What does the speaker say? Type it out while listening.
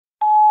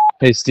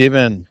Hey,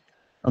 Steven,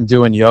 I'm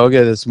doing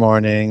yoga this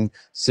morning,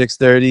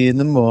 6:30 in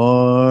the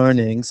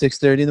morning,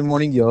 6:30 in the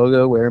morning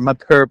yoga, wearing my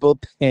purple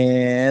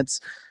pants.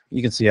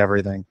 You can see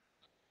everything.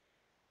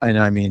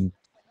 I mean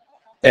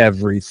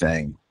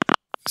everything.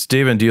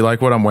 Steven, do you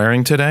like what I'm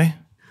wearing today?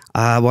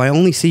 Well, I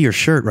only see your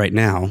shirt right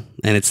now,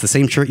 and it's the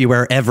same shirt you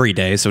wear every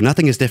day, so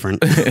nothing is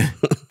different.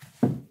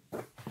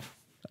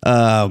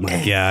 Oh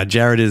my God,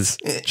 Jared is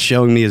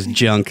showing me his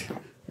junk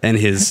and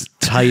his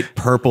tight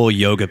purple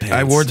yoga pants.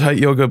 I wore tight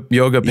yoga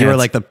pants. You were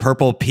like the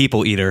purple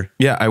people eater.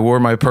 Yeah, I wore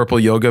my purple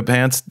yoga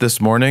pants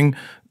this morning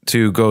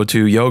to go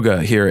to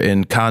yoga here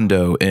in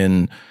Kando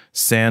in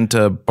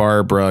Santa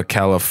Barbara,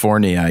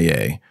 California.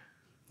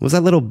 What was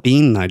that little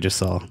bean I just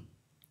saw?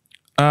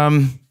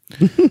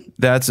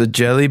 That's a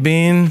jelly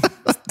bean,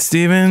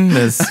 Steven.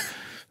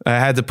 I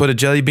had to put a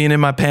jelly bean in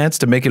my pants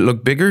to make it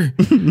look bigger.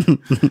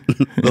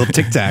 Little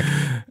Tic Tac.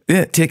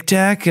 Yeah, Tic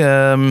Tac.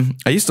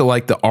 I used to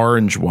like the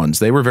orange ones.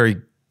 They were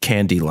very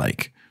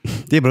candy-like.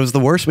 Yeah, but it was the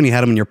worst when you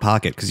had them in your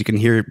pocket because you can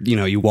hear,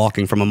 you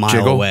walking from a mile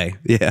Jiggle. away.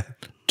 Yeah.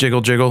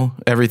 Jiggle, jiggle,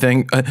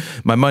 everything.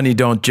 My money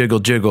don't jiggle,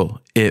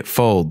 jiggle. It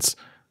folds.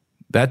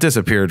 That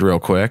disappeared real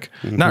quick.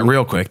 Not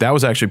real quick. That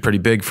was actually pretty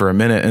big for a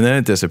minute, and then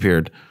it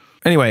disappeared.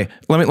 Anyway,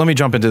 let me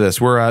jump into this.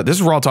 This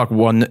is RAWtalk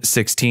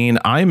 116.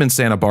 I am in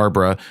Santa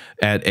Barbara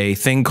at a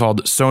thing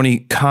called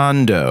Sony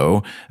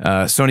Kando.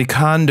 Sony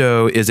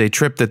Kando is a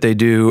trip that they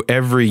do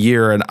every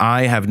year, and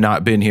I have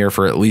not been here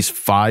for at least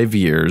 5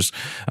 years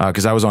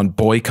because I was on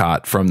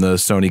boycott from the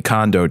Sony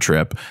Kando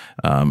trip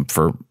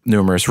for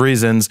numerous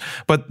reasons.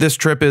 But this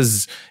trip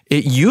it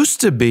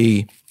used to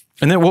be.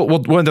 And then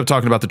we'll end up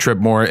talking about the trip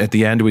more at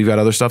the end. We've got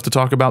other stuff to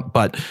talk about.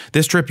 But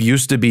this trip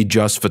used to be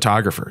just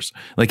photographers.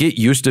 Like it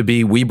used to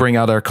be, we bring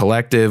out our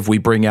collective. We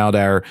bring out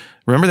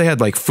remember they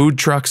had like food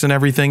trucks and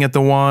everything at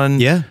the one?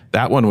 Yeah.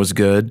 That one was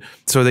good.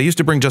 So they used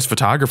to bring just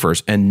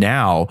photographers. And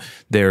now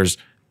there's,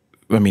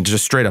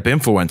 just straight up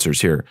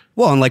influencers here.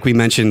 Well, and like we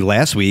mentioned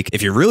last week,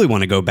 if you really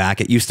want to go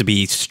back, it used to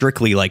be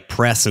strictly like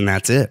press and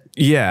that's it.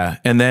 Yeah.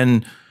 And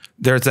then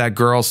there's that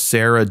girl,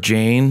 Sarah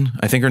Jane.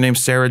 I think her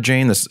name's Sarah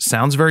Jane. This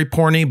sounds very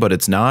porny, but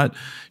it's not.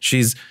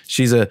 She's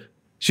a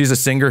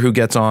singer who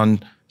gets on.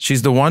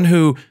 She's the one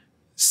who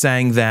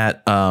sang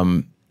that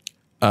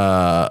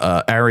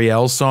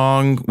Ariel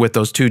song with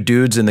those two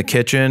dudes in the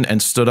kitchen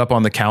and stood up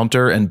on the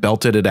counter and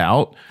belted it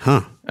out.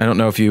 Huh. I don't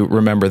know if you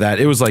remember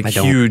that. It was like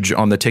huge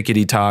on the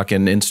Tickety Talk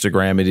and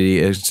Instagram.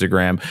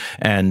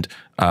 And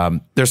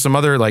there's some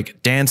other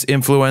like dance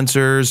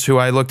influencers who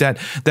I looked at.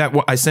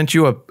 I sent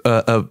you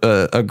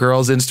a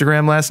girl's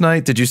Instagram last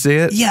night. Did you see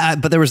it? Yeah,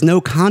 but there was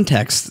no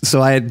context,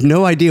 so I had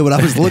no idea what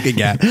I was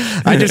looking at.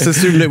 I just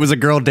assumed it was a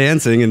girl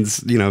dancing, and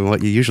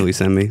what you usually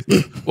send me.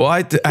 Well,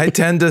 I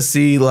tend to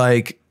see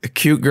like a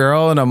cute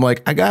girl, and I'm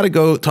like, I gotta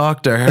go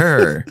talk to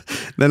her.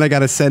 Then I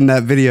gotta send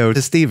that video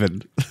to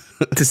Steven.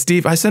 To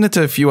Steve, I sent it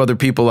to a few other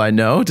people I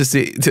know to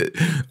see.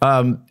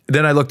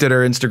 Then I looked at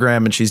her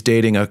Instagram, and she's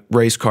dating a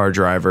race car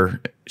driver.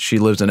 She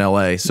lives in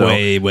LA, so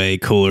way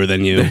cooler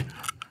than you.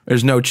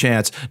 There's no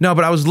chance. No,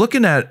 but I was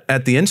looking at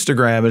the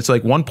Instagram. It's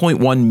like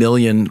 1.1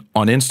 million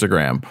on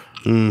Instagram.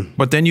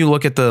 But then you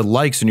look at the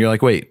likes and you're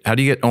like, wait, how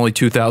do you get only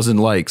 2,000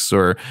 likes?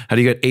 Or how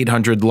do you get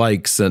 800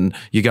 likes and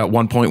you got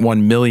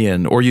 1.1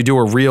 million? Or you do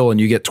a reel and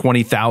you get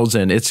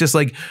 20,000. It's just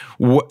like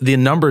the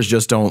numbers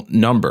just don't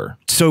number.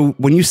 So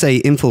when you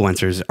say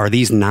influencers, are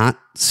these not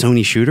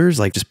Sony shooters?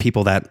 Like just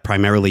people that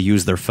primarily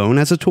use their phone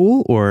as a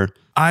tool, or?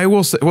 I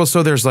will say, well,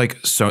 so there's like,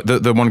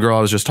 the one girl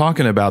I was just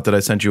talking about that I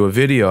sent you a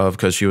video of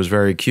because she was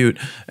very cute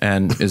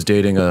and is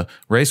dating a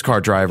race car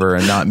driver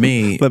and not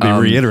me. Let me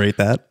reiterate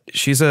that.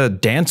 She's a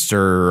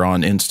dancer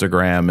on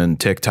Instagram and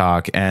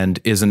TikTok and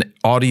is an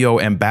audio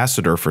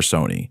ambassador for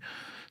Sony.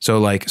 So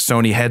like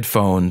Sony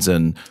headphones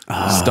and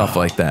stuff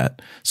like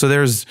that. So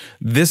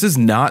this is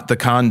not the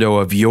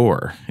Kando of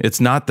yore. It's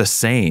not the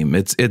same.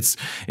 It's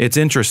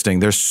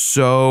interesting. There's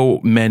so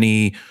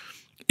many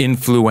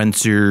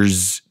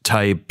influencers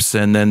types,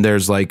 and then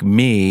there's like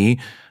me,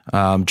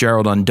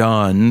 Gerald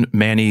Undone.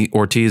 Manny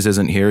Ortiz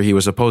isn't here. He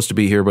was supposed to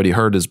be here, but he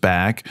hurt his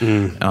back.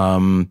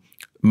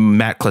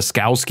 Matt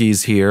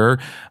Klaskowski's here.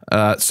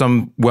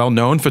 Some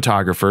well-known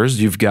photographers.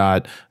 You've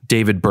got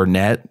David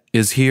Burnett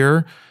is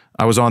here.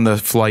 I was on the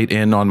flight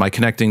on my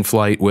connecting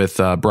flight with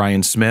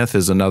Brian Smith,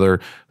 is another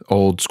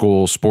old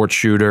school sports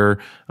shooter.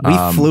 We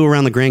flew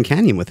around the Grand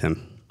Canyon with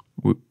him.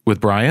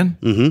 With Brian?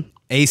 Mm-hmm.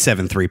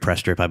 A73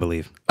 press trip, I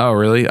believe. Oh,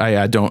 really?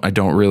 I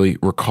don't really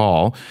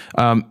recall.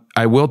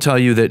 I will tell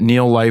you that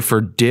Neil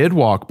Leifer did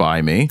walk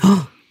by me.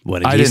 What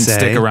did I he didn't say?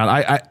 stick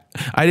around.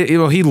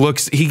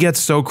 He gets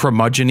so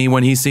curmudgeon-y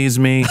when he sees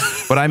me,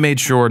 but I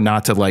made sure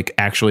not to like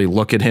actually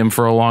look at him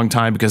for a long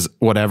time because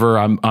whatever,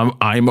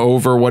 I'm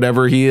over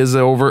whatever he is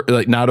over,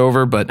 like not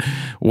over, but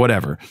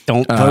whatever.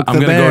 Don't poke the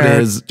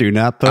bear. Do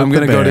not poke the bear. I'm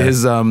gonna go to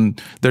his.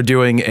 They're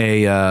doing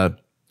a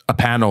a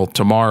panel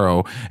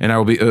tomorrow, and I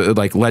will be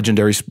like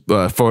legendary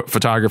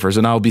photographers,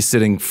 and I'll be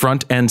sitting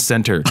front and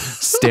center,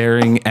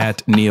 staring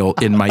at Neil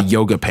in my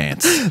yoga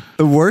pants.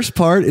 The worst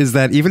part is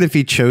that even if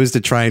he chose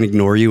to try and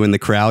ignore you in the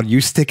crowd,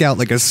 you stick out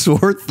like a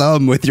sore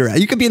thumb with your.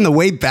 You could be in the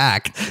way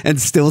back and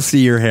still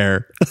see your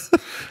hair.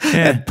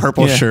 And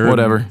purple shirt.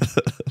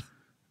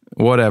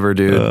 Whatever,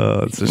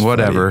 dude.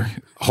 Whatever.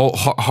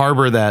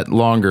 Harbor that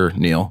longer,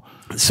 Neil.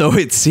 So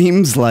it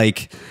seems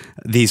like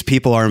these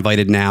people are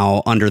invited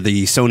now under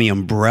the Sony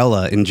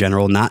umbrella in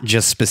general, not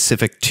just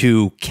specific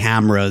to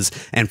cameras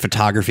and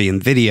photography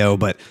and video,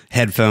 but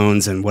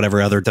headphones and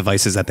whatever other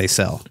devices that they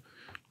sell.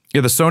 Yeah,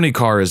 the Sony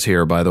car is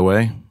here, by the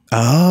way.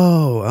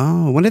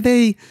 Oh. When did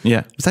they?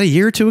 Yeah. Was that a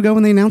year or two ago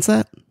when they announced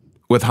that?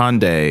 With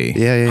Hyundai.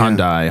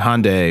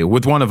 Hyundai.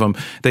 With one of them.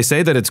 They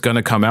say that it's going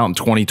to come out in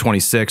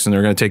 2026 and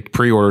they're going to take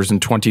pre-orders in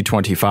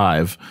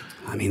 2025.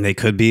 I mean, they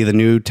could be the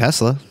new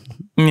Tesla.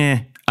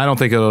 Yeah. I don't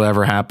think it'll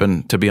ever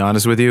happen, to be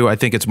honest with you. I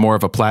think it's more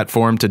of a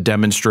platform to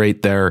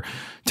demonstrate their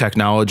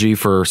technology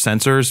for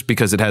sensors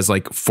because it has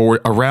like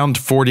around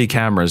 40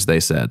 cameras, they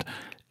said,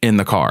 in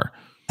the car.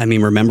 I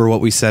mean, remember what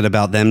we said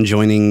about them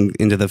joining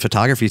into the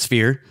photography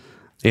sphere?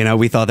 You know,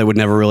 we thought they would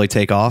never really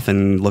take off,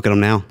 and look at them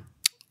now.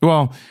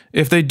 Well,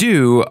 if they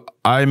do,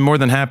 I'm more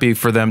than happy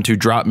for them to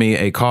drop me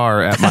a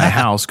car at my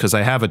house because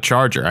I have a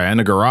charger and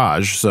a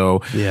garage.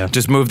 So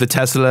just move the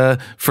Tesla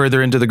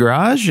further into the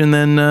garage and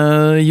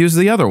then use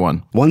the other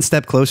one. One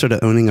step closer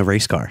to owning a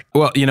race car.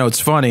 Well, you know, it's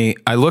funny.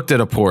 I looked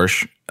at a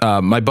Porsche.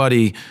 My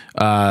buddy,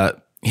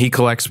 he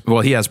collects,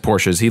 well, he has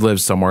Porsches. He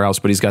lives somewhere else,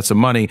 but he's got some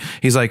money.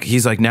 He's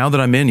like, now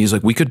that I'm in, he's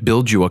like, we could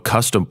build you a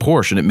custom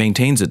Porsche and it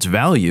maintains its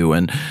value.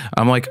 And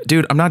I'm like,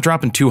 dude, I'm not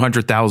dropping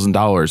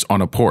 $200,000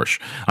 on a Porsche.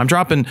 I'm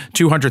dropping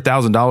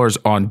 $200,000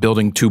 on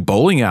building 2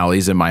 bowling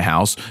alleys in my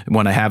house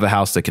when I have a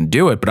house that can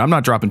do it. But I'm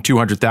not dropping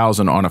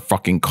 $200,000 on a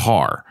fucking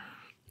car.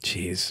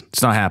 Jeez.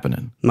 It's not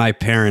happening. My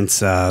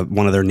parents,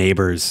 one of their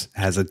neighbors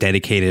has a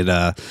dedicated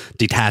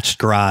detached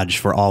garage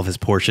for all of his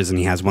Porsches, and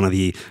he has one of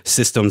the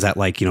systems that,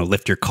 like, you know,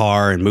 lift your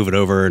car and move it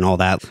over and all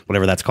that,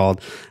 whatever that's called.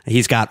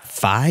 He's got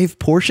 5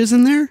 Porsches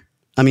in there.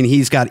 I mean,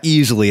 he's got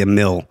easily $1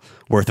 million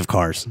worth of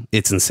cars.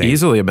 It's insane.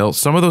 Easily $1 million.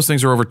 Some of those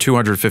things are over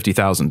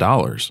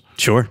 $250,000.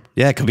 Sure.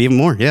 Yeah, it could be even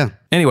more. Yeah.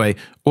 Anyway,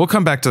 we'll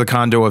come back to the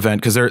Kando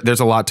event because there's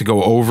a lot to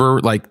go over,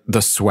 like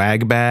the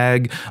swag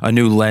bag, a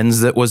new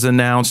lens that was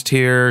announced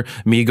here,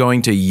 me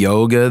going to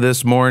yoga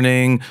this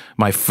morning,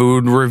 my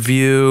food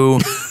review,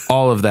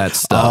 all of that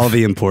stuff. All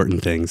the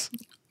important things.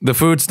 The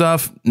food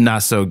stuff,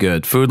 not so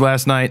good. Food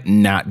last night,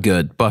 not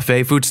good.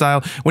 Buffet food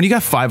style. When you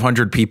got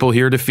 500 people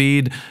here to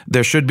feed,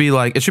 it should be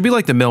like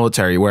the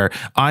military where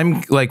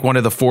I'm like one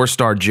of the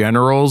 4-star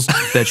generals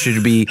that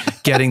should be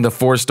getting the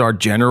 4-star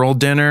general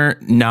dinner,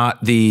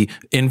 not the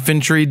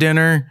infantry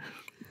dinner.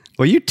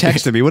 Well, you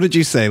texted me. What did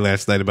you say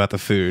last night about the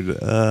food?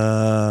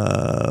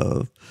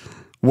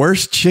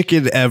 Worst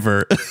chicken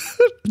ever.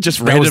 Just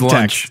random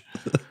text.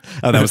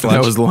 Oh, that was lunch.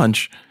 That was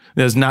lunch.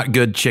 That was not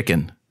good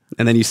chicken.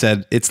 And then you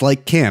said, it's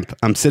like camp.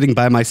 I'm sitting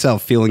by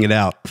myself feeling it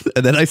out.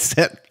 And then I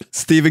sent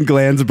Steven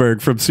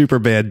Glansberg from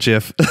Superbad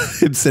GIF,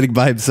 him sitting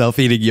by himself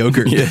eating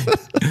yogurt. Yeah.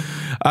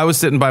 I was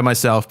sitting by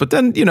myself. But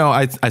then, you know,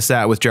 I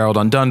sat with Gerald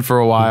Undone for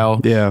a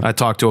while. Yeah. I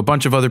talked to a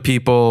bunch of other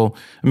people.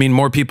 I mean,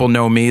 more people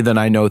know me than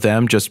I know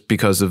them just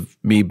because of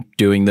me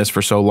doing this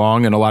for so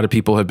long. And a lot of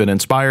people have been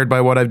inspired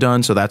by what I've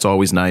done. So that's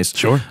always nice.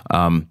 Sure.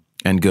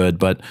 And good.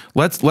 But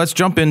let's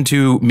jump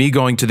into me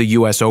going to the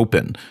U.S.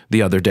 Open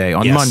the other day.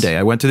 On Monday,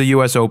 I went to the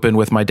U.S. Open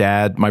with my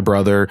dad, my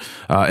brother,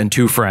 and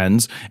 2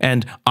 friends.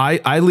 And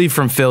I leave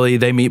from Philly.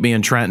 They meet me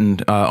in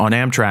Trenton on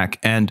Amtrak.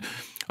 And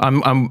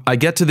I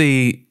get to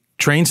the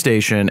train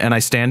station and I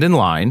stand in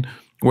line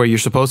where you're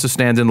supposed to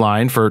stand in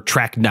line for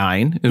track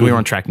 9. We were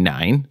on track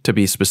 9 to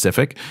be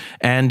specific.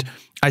 And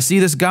I see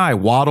this guy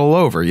waddle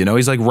over, you know,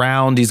 he's like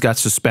round. He's got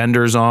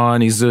suspenders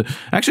on. He's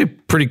actually a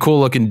pretty cool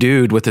looking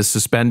dude with his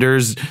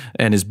suspenders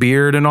and his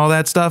beard and all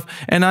that stuff.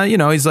 And, you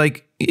know, he's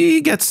like,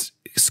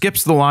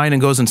 skips the line and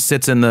goes and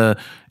sits in the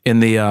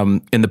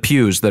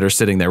pews that are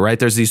sitting there, right?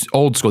 There's these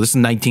old school, this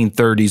is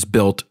 1930s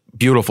built,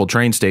 beautiful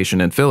train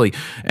station in Philly.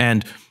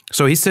 And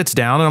so he sits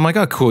down and I'm like,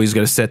 oh, cool. He's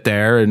going to sit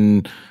there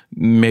and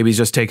maybe he's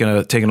just taking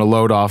a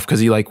load off because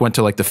he like went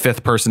to like the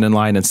 5th person in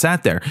line and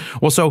sat there.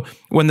 Well, so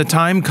when the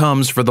time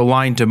comes for the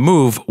line to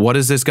move, what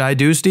does this guy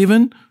do,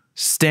 Steven?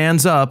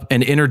 Stands up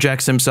and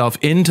interjects himself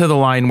into the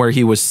line where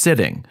he was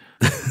sitting.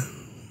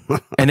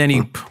 And then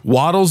he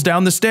waddles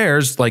down the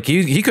stairs like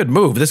he could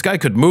move. This guy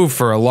could move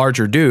for a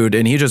larger dude,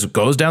 and he just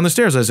goes down the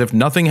stairs as if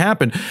nothing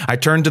happened. I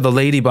turned to the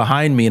lady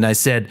behind me and I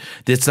said,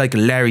 "It's like a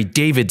Larry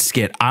David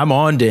skit. I'm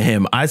on to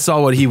him. I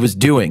saw what he was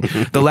doing."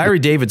 The Larry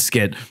David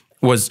skit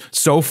was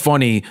so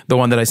funny, the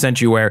one that I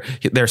sent you where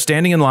they're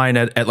standing in line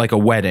at like a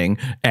wedding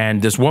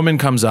and this woman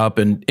comes up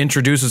and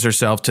introduces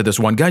herself to this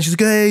one guy. She's like,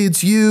 "Hey,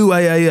 it's you.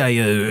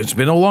 It's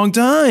been a long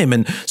time."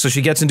 And so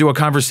she gets into a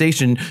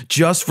conversation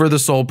just for the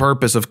sole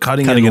purpose of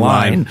cutting in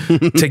line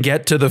to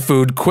get to the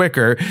food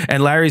quicker.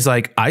 And Larry's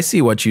like, "I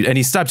see what you," and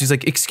he stops. He's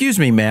like, "Excuse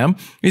me, ma'am."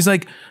 He's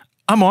like,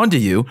 I'm on to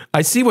you.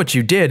 I see what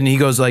you did. And he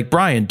goes like,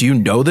 Brian, do you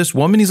know this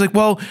woman? He's like,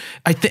 well,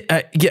 I think,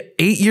 yeah,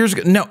 8 years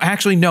ago. No,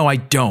 actually, no, I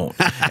don't.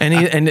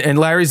 And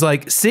Larry's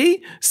like,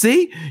 see,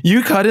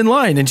 you cut in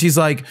line. And she's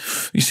like,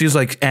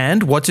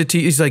 and what's it to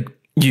you? He's like,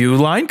 you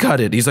line cut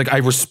it. He's like, I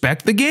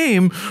respect the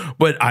game,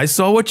 but I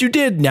saw what you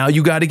did. Now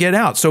you got to get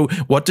out. So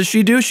what does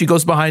she do? She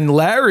goes behind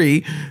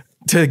Larry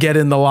to get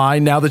in the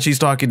line now that she's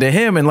talking to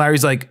him. And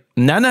Larry's like,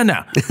 no.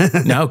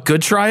 No,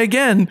 good try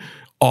again.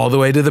 All the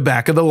way to the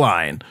back of the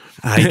line.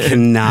 I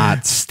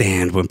cannot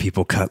stand when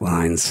people cut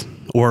lines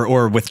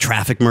or with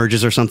traffic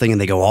merges or something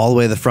and they go all the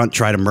way to the front,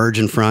 try to merge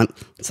in front.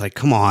 It's like,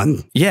 come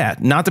on. Yeah,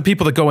 not the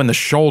people that go in the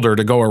shoulder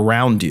to go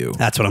around you.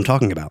 That's what I'm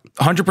talking about.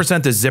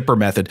 100% the zipper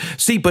method.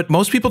 See, but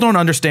most people don't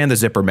understand the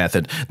zipper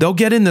method. They'll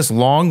get in this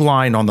long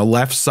line on the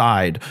left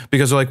side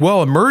because they're like,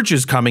 well, a merge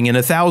is coming in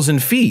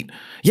 1,000 feet.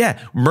 Yeah,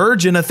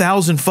 merge in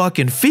 1,000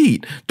 fucking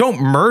feet.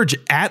 Don't merge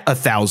at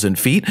 1,000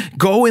 feet.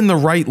 Go in the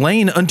right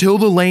lane until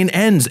the lane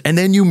ends and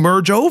then you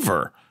merge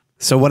over.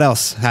 So what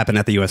else happened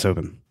at the US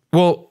Open?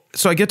 Well,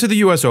 so I get to the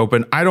US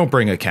Open. I don't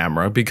bring a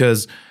camera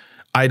because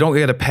I don't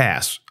get a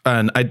pass.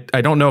 And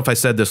I don't know if I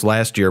said this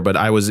last year, but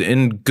I was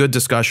in good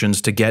discussions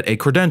to get a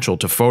credential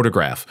to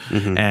photograph.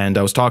 And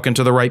I was talking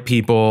to the right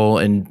people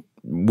and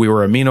we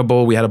were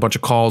amenable. We had a bunch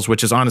of calls,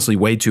 which is honestly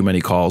way too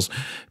many calls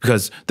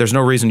because there's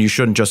no reason you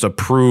shouldn't just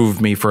approve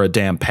me for a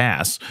damn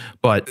pass.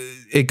 But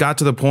it got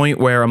to the point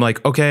where I'm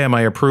like, okay, am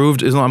I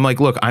approved? I'm like,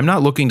 look, I'm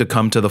not looking to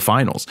come to the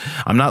finals.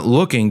 I'm not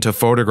looking to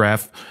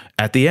photograph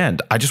at the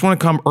end. I just want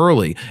to come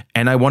early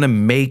and I want to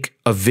make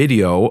a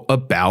video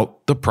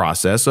about the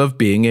process of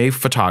being a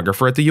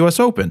photographer at the US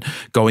Open,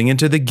 going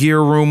into the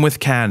gear room with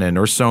Canon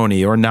or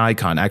Sony or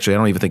Nikon. Actually, I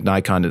don't even think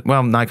Nikon,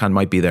 well, Nikon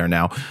might be there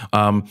now.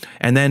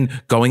 And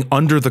then going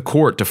under the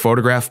court to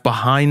photograph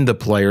behind the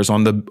players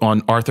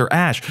on Arthur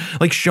Ashe,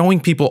 like showing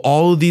people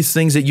all of these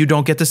things that you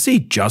don't get to see,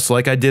 just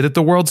like I did at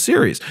the World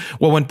Series.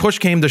 Well, when push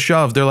came to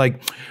shove, they're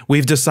like,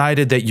 we've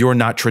decided that you're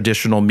not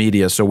traditional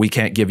media, so we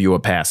can't give you a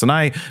pass. And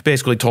I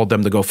basically told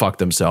them to go fuck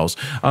themselves.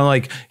 I'm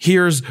like,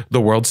 here's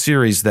the World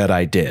Series that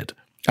I did.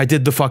 I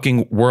did the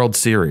fucking World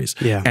Series.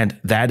 Yeah. And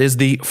that is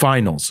the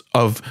finals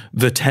of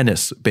the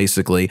tennis,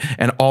 basically.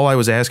 And all I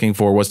was asking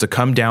for was to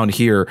come down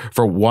here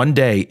for one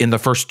day in the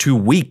first 2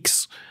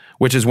 weeks,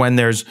 which is when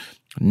there's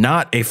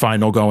not a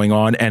final going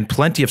on and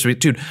plenty of space.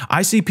 Dude,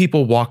 I see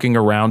people walking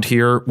around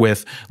here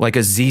with like a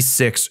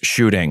Z6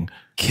 shooting.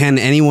 Can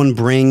anyone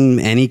bring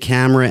any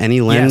camera, any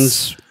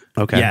lens? Yes.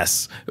 Okay.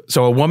 Yes.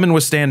 So a woman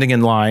was standing in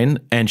line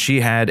and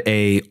she had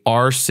a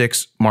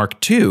R6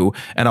 Mark II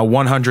and a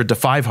 100 to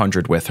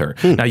 500 with her.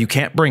 Now you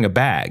can't bring a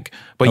bag,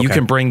 but you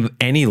can bring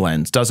any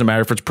lens. Doesn't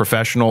matter if it's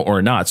professional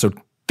or not. So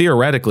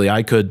theoretically,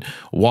 I could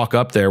walk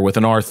up there with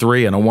an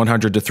R3 and a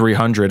 100 to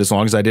 300 as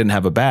long as I didn't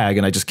have a bag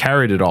and I just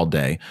carried it all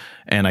day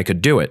and I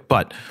could do it.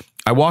 But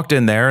I walked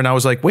in there and I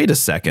was like, wait a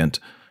second.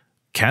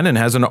 Canon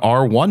has an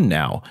R1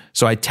 now.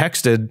 So I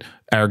texted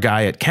our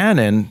guy at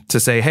Canon to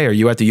say, hey, are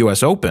you at the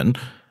US Open?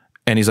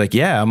 And he's like,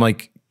 yeah. I'm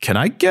like, can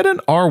I get an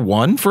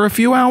R1 for a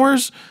few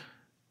hours?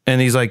 And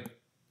he's like,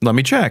 let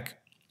me check.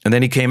 And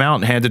then he came out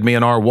and handed me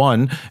an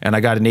R1 and I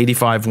got an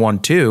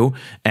 85-1.2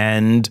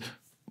 and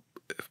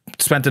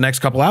spent the next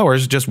couple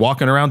hours just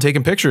walking around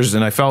taking pictures.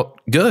 And I felt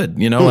good,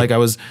 you know, like I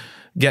was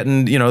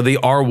getting, you know, the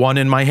R1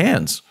 in my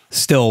hands.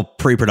 Still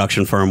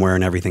pre-production firmware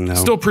and everything though.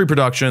 Still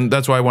pre-production.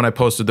 That's why when I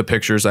posted the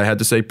pictures, I had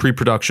to say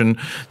pre-production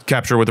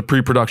capture with a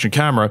pre-production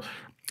camera.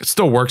 It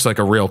still works like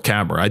a real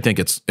camera. I think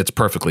it's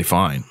perfectly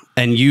fine.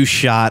 And you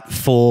shot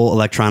full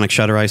electronic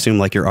shutter, I assume,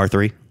 like your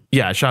R3?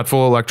 Yeah, I shot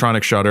full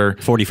electronic shutter.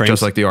 40 frames?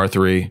 Just like the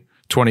R3.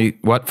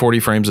 40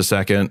 frames a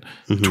second,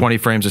 20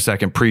 frames a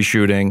second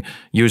pre-shooting,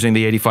 using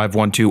the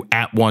 85-1.2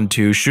 at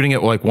 1.2, shooting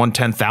it like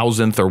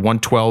 1/10,000th or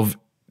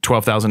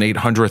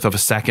 12,800th of a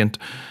second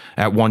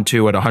at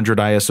 1.2 at 100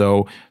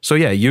 ISO. So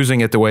yeah,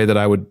 using it the way that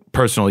I would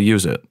personally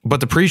use it. But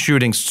the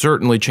pre-shooting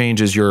certainly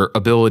changes your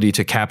ability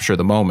to capture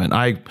the moment.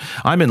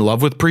 I'm in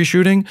love with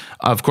pre-shooting.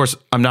 Of course,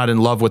 I'm not in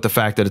love with the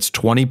fact that it's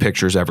 20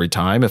 pictures every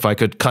time. If I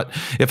could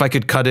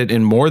cut it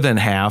in more than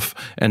half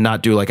and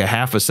not do like a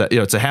half a second, you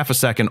know, it's a half a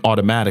second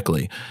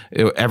automatically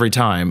every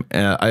time.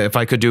 If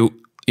I could do,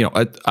 you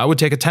know, I would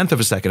take a 1/10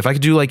 of a second. If I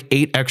could do like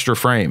 8 extra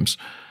frames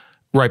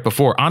right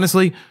before,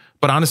 honestly,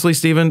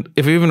 Steven,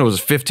 if even it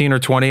was 15 or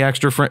 20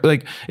 extra frames,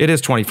 like it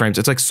is 20 frames.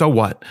 It's like, so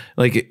what?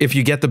 Like if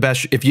you get the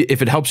best, if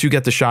it helps you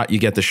get the shot, you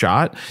get the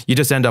shot. You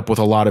just end up with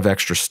a lot of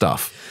extra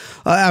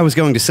stuff. I was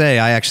going to say,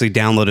 I actually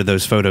downloaded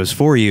those photos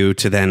for you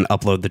to then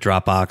upload the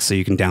Dropbox so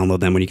you can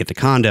download them when you get to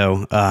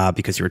Kando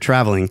because you were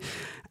traveling.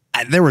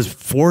 There was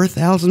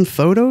 4,000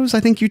 photos I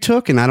think you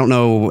took. And I don't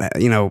know,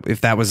 you know, if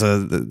that was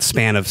a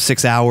span of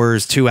 6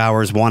 hours, 2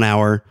 hours, 1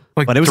 hour,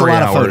 like but it was a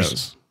lot of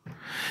photos.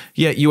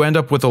 Yeah, you end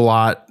up with a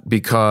lot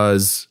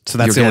because that's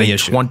you're the only getting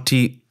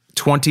issue.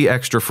 20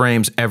 extra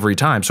frames every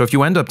time. So if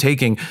you end up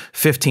taking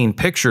 15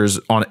 pictures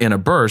in a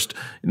burst,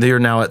 you're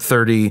now at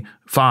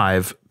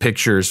 35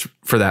 pictures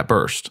for that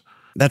burst.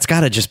 That's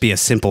got to just be a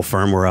simple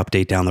firmware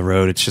update down the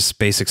road. It's just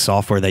basic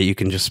software that you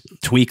can just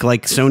tweak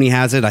like Sony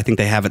has it. I think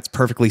they have it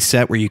perfectly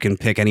set where you can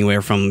pick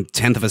anywhere from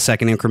 1/10 of a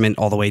second increment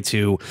all the way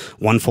to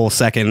 1 full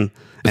second.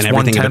 It's and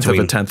everything in 1/10 of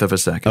between. a 10th of a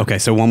second. Okay,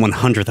 so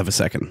 1/100th of a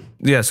second.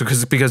 Yeah, so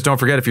because don't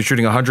forget, if you're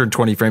shooting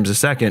 120 frames a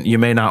second, you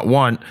may not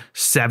want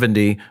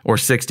 70 or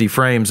 60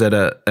 frames at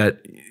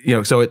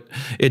so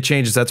it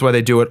changes. That's why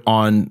they do it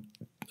on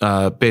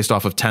based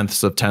off of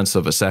tenths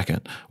of a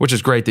second, which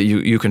is great that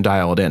you can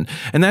dial it in.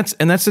 And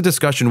that's the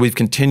discussion we've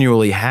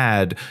continually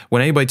had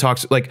when anybody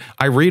talks. Like,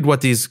 I read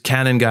what these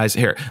Canon guys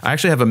here. I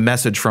actually have a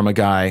message from a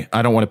guy.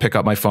 I don't want to pick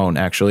up my phone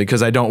actually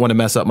because I don't want to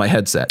mess up my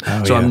headset.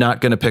 So I'm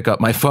not going to pick up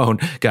my phone,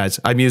 guys.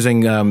 I'm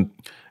using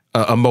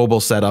a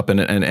mobile setup, and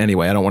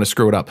anyway, I don't want to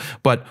screw it up.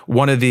 But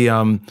one of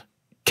the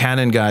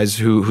Canon guys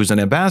who's an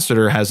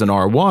ambassador has an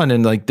R1,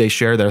 and like they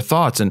share their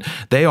thoughts, and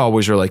they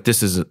always are like,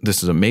 this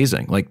is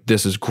amazing. Like,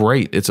 this is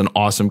great. It's an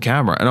awesome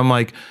camera. And I'm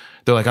like,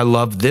 they're like, I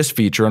love this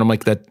feature. And I'm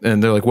like, that,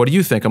 and they're like, what do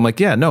you think? I'm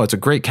like, yeah, no, it's a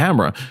great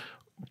camera,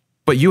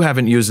 but you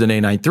haven't used an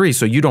A9 III,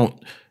 so you don't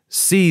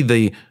see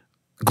the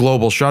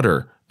global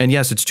shutter. And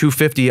yes, it's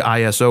 250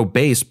 ISO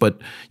base, but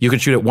you can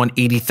shoot at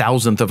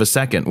 1/80,000th of a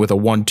second with a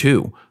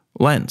 1.2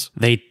 lens.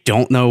 They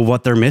don't know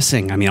what they're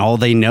missing. I mean, all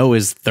they know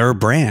is their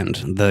brand,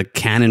 the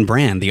Canon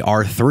brand, the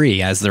R3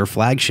 as their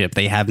flagship.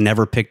 They have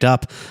never picked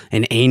up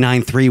an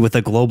A9 III with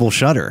a global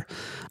shutter.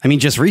 I mean,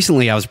 just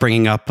recently I was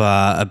bringing up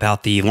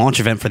about the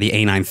launch event for the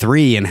A9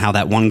 III and how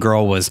that one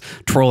girl was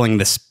twirling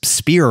this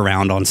spear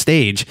around on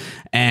stage.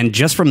 And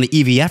just from the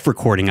EVF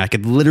recording, I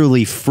could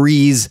literally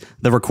freeze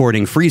the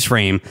recording freeze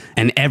frame.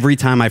 And every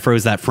time I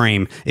froze that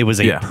frame, it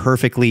was a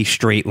perfectly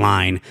straight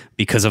line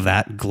because of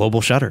that global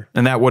shutter.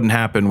 And that wouldn't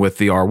happen with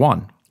the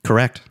R1.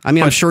 Correct. I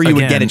mean, I'm sure you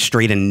would get it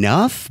straight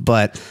enough,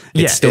 but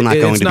it's still not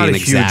going to be an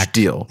exact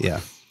deal. Yeah.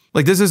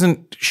 Like, this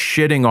isn't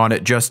shitting on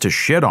it just to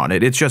shit on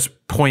it. It's just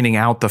pointing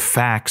out the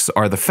facts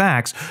are the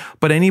facts.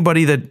 But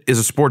anybody that is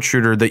a sports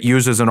shooter that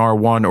uses an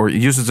R1 or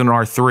uses an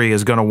R3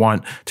 is going to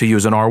want to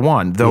use an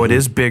R1. Though it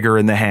is bigger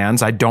in the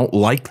hands, I don't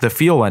like the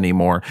feel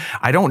anymore.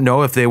 I don't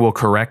know if they will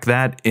correct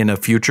that in a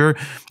future.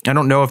 I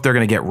don't know if they're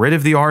going to get rid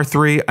of the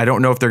R3. I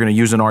don't know if they're going to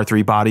use an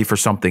R3 body for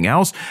something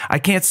else. I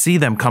can't see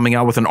them coming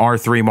out with an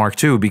R3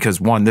 Mark II because,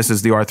 one, this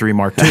is the R3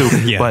 Mark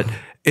II. But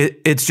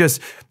it's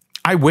just...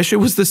 I wish it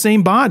was the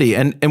same body.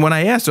 And when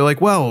I asked, they're like,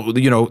 well,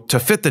 you know,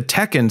 to fit the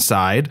tech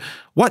inside,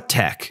 what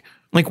tech?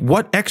 Like,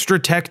 what extra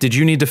tech did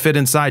you need to fit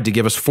inside to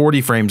give us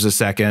 40 frames a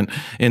second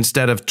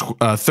instead of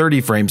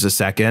 30 frames a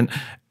second?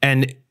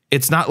 And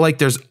it's not like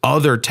there's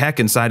other tech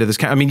inside of this.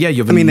 I mean, yeah,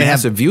 you have a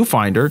massive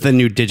viewfinder. The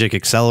new Digic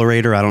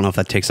accelerator. I don't know if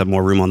that takes up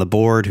more room on the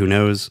board. Who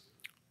knows?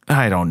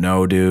 I don't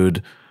know,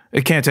 dude.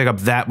 It can't take up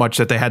that much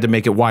that they had to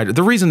make it wider.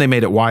 The reason they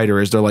made it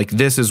wider is they're like,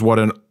 this is what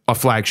a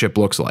flagship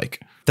looks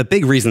like. The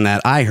big reason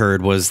that I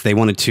heard was they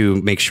wanted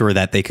to make sure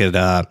that they could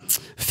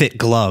fit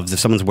gloves. If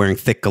someone's wearing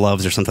thick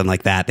gloves or something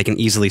like that, they can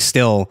easily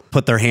still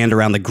put their hand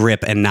around the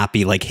grip and not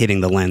be like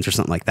hitting the lens or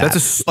something like that. That's a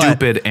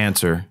stupid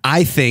answer.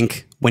 I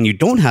think when you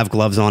don't have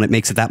gloves on, it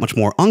makes it that much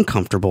more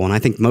uncomfortable. And I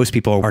think most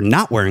people are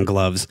not wearing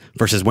gloves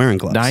versus wearing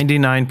gloves.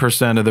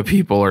 99% of the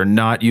people are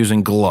not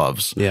using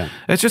gloves. Yeah.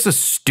 It's just a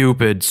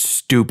stupid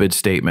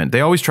statement. They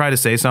always try to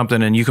say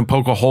something and you can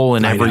poke a hole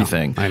in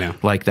everything. I know.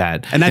 Like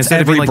that. And that's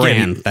every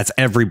brand. That's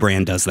every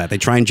brand does that. They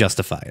try and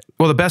justify it.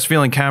 Well, the best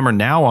feeling camera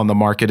now on the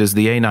market is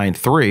the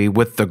A9 III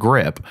with the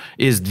grip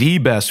is the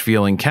best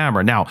feeling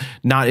camera. Now,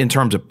 not in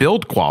terms of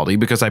build quality,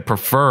 because I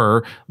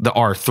prefer the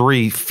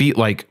R3 feet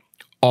like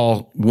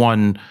all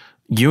one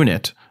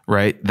unit,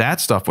 right?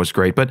 That stuff was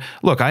great. But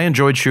look, I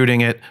enjoyed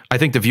shooting it. I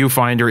think the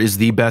viewfinder is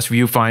the best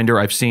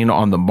viewfinder I've seen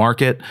on the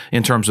market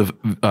in terms of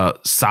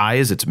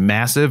size. It's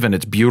massive and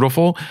it's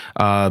beautiful.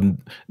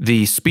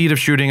 The speed of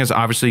shooting is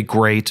obviously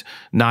great.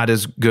 Not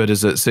as good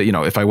as,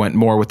 if I went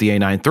more with the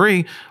A9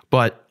 III,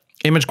 but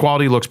image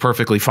quality looks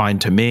perfectly fine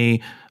to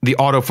me. The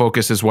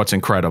autofocus is what's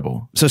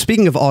incredible. So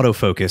speaking of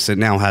autofocus, it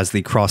now has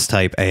the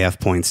cross-type AF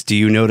points. Do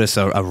you notice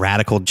a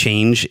radical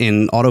change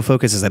in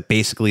autofocus? Is it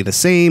basically the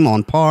same,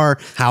 on par?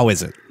 How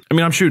is it? I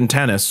mean, I'm shooting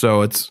tennis,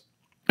 so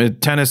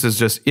tennis is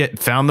just it.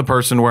 Found the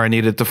person where I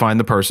needed to find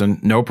the person.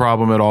 No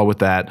problem at all with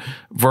that.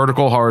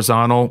 Vertical,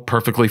 horizontal,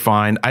 perfectly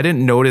fine. I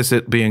didn't notice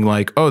it being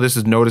like, oh, this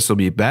is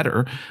noticeably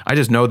better. I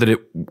just know that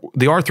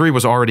the R3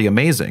 was already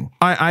amazing.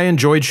 I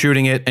enjoyed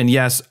shooting it. And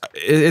yes,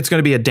 it's going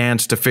to be a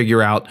dance to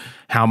figure out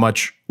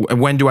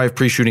when do I have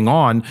pre-shooting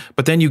on?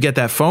 But then you get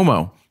that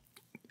FOMO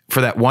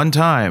for that one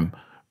time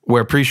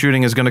where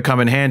pre-shooting is going to come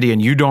in handy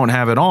and you don't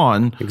have it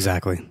on.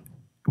 Exactly.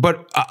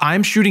 But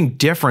I'm shooting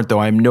different, though.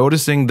 I'm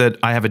noticing that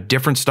I have a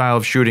different style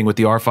of shooting with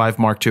the R5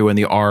 Mark II and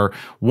the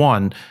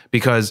R1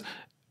 because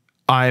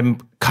I'm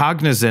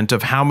cognizant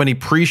of how many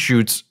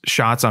pre-shoots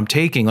shots I'm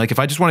taking. Like if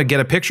I just want to get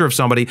a picture of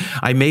somebody,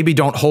 I maybe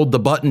don't hold the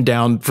button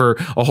down for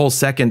a whole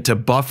second to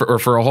buffer, or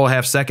for a whole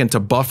half second to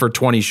buffer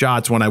 20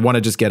 shots when I want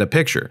to just get a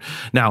picture.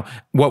 Now,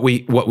 what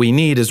we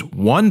need is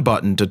one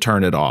button to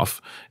turn it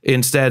off.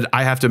 Instead,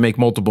 I have to make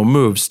multiple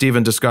moves.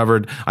 Steven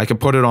discovered I can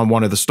put it on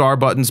one of the star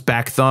buttons,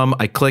 back thumb,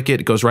 I click it,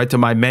 it goes right to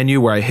my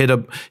menu where I hit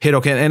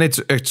OK, and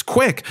it's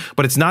quick,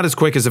 but it's not as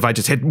quick as if I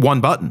just hit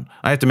one button.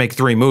 I have to make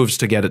 3 moves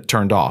to get it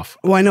turned off.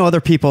 Well, I know other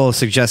people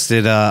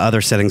suggested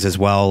other settings as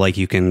well, like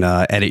you can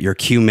edit your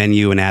cue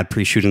menu and add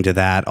pre-shooting to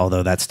that,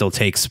 although that still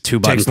takes 2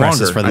 button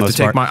presses for the most part. I have to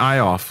take my eye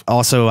off.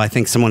 Also, I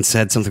think someone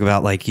said something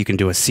about like you can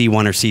do a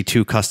C1 or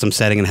C2 custom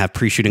setting and have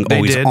pre-shooting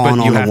always on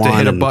but you the have one. to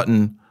hit a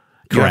button.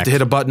 You have to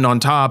hit a button on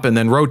top and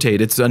then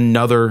rotate. It's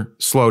another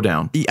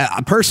slowdown. Yeah,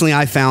 personally,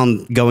 I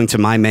found going to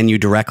my menu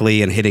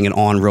directly and hitting it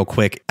on real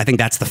quick, I think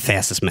that's the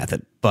fastest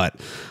method. But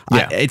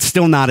yeah. It's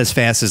still not as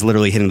fast as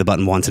literally hitting the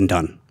button once and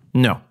done.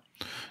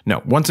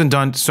 No, once and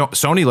done.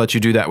 Sony lets you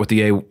do that with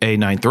the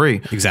A9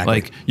 III. Exactly.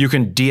 Like you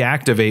can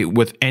deactivate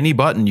with any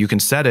button. You can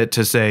set it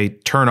to say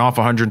turn off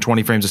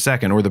 120 frames a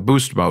second or the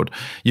boost mode.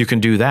 You can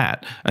do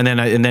that, and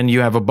then you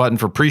have a button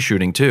for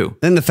pre-shooting too.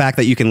 Then the fact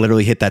that you can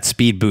literally hit that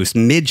speed boost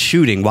mid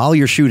shooting while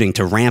you're shooting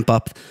to ramp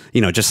up,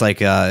 just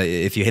like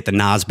if you hit the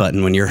NOS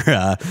button when you're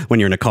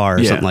in a car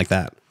or something like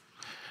that.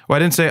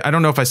 Well, I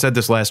don't know if I said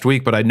this last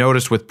week, but I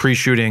noticed with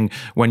pre-shooting,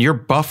 when you're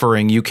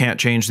buffering, you can't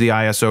change the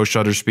ISO,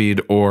 shutter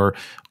speed, or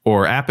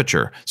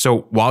aperture.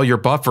 So while you're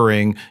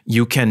buffering,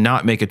 you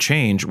cannot make a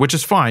change, which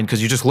is fine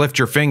because you just lift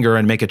your finger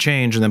and make a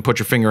change and then put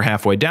your finger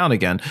halfway down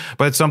again.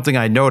 But it's something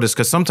I noticed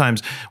because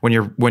sometimes when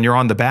you're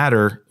on the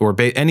batter or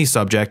any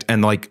subject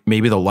and like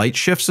maybe the light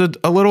shifts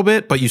a little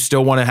bit, but you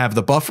still want to have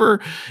the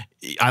buffer,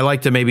 I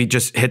like to maybe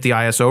just hit the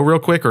ISO real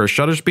quick or a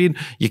shutter speed.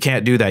 You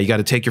can't do that. You got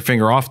to take your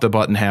finger off the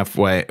button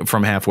halfway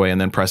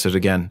and then press it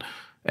again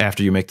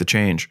after you make the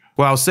change.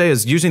 What I'll say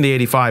is using the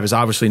 85 is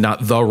obviously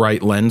not the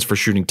right lens for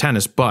shooting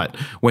tennis, but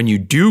when you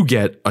do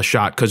get a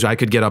shot, because I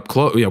could get up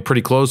close,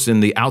 pretty close in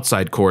the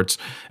outside courts,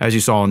 as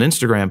you saw on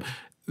Instagram,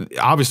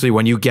 obviously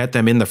when you get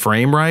them in the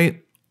frame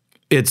right,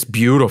 it's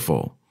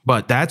beautiful.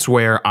 But that's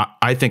where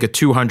I think a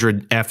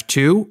 200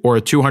 f2 or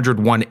a 200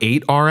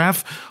 1.8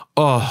 RF,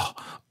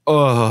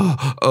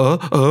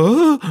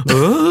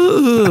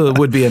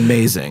 would be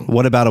amazing.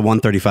 What about a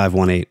 135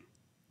 1.8?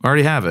 I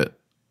already have it.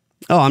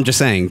 Oh, I'm just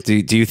saying,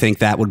 do you think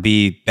that would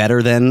be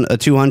better than a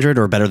 200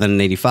 or better than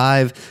an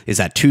 85? Is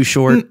that too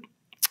short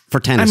for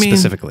tennis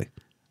specifically?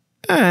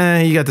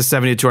 You got the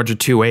 70 to 200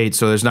 2.8,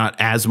 so there's not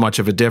as much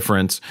of a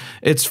difference.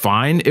 It's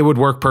fine. It would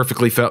work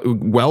perfectly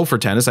well for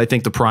tennis. I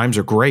think the primes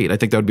are great. I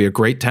think that would be a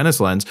great tennis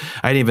lens.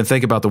 I didn't even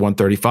think about the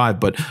 135,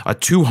 but a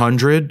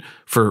 200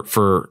 for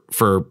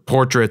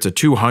portraits, a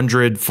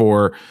 200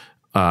 for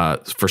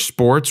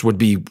sports would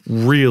be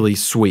really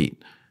sweet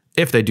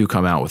if they do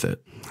come out with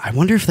it. I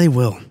wonder if they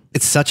will.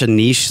 It's such a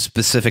niche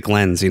specific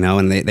lens, and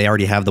they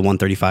already have the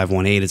 135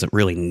 1.8. Is it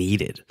really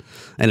needed?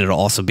 And it'll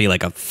also be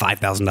like a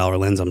 $5,000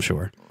 lens, I'm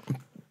sure.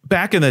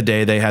 Back in the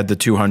day, they had the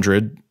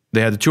 200.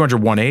 They had the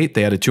 200 1.8.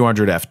 They had a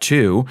 200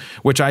 f2,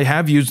 which I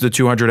have used the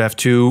 200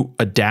 f2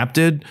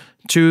 adapted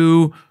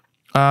to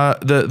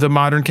the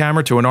modern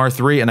camera to an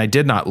R3, and I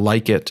did not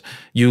like it.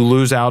 You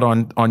lose out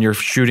on your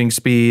shooting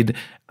speed.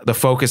 The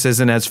focus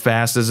isn't as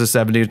fast as a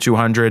 70 to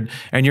 200,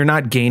 and you're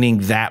not gaining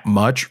that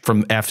much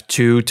from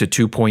f2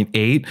 to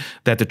 2.8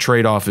 that the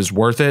trade-off is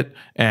worth it.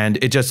 And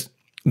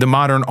the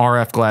modern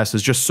RF glass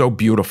is just so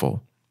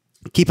beautiful.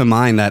 Keep in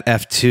mind that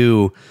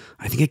f2,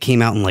 I think it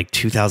came out in like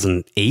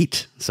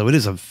 2008, so it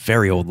is a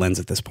very old lens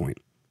at this point.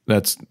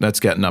 That's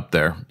getting up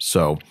there.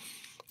 So,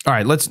 all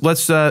right, let's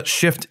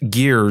shift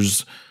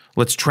gears.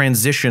 Let's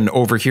transition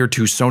over here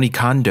to Sony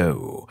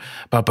Kando.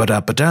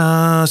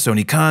 Ba-ba-da-ba-da,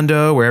 Sony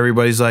Kando, where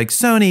everybody's like,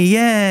 Sony,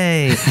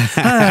 yay!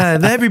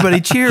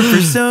 Everybody cheer for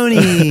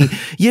Sony!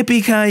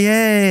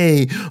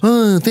 Yippee-ki-yay!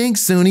 Oh,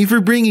 thanks, Sony,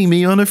 for bringing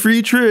me on a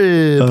free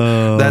trip.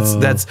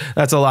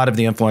 That's a lot of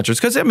the influencers.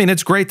 Because,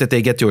 it's great that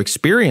they get to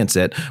experience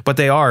it, but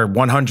they are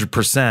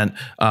 100%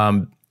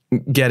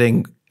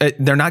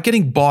 they're not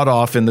getting bought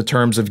off in the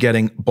terms of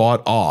getting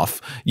bought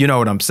off. You know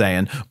what I'm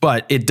saying?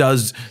 But it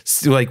does,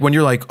 like when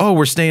you're like, oh,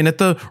 we're staying at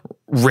the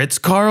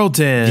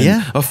Ritz-Carlton,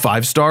 a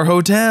 5-star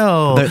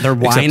hotel. They're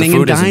whining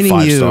and dining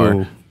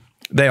you.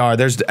 They are.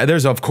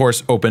 There's of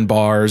course open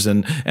bars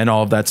and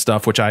all of that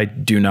stuff, which I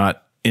do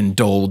not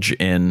indulge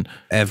in.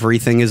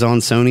 Everything is on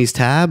Sony's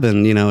tab,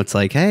 and it's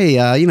like, hey,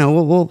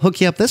 we'll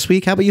hook you up this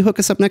week. How about you hook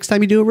us up next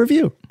time you do a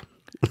review?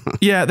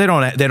 Yeah, they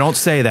don't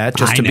say that.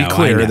 Just to be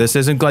clear, this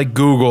isn't like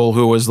Google,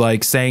 who was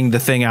like saying the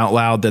thing out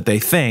loud that they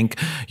think,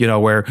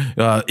 where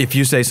if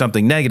you say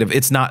something negative,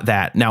 it's not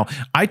that. Now,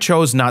 I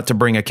chose not to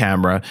bring a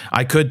camera.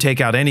 I could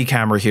take out any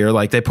camera here.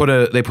 Like they put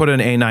an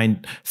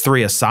A9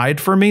 III aside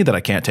for me that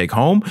I can't take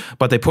home,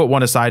 but they put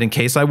one aside in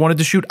case I wanted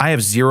to shoot. I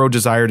have zero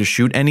desire to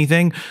shoot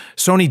anything.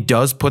 Sony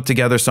does put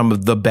together some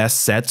of the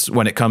best sets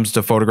when it comes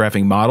to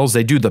photographing models.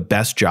 They do the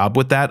best job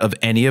with that of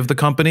any of the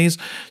companies.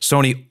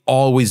 Sony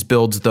always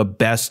builds the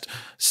best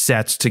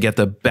sets to get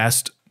the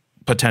best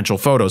potential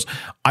photos.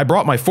 I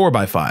brought my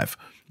 4x5.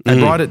 I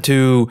brought it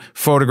to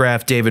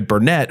photograph David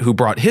Burnett, who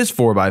brought his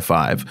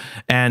 4x5.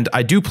 And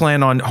I do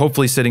plan on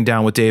hopefully sitting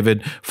down with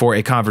David for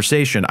a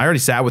conversation. I already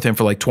sat with him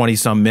for like 20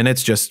 some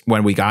minutes just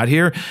when we got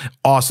here.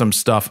 Awesome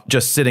stuff.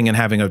 Just sitting and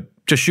having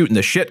just shooting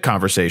the shit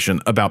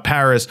conversation about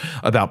Paris,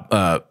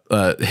 about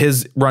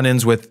his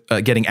run-ins with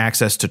getting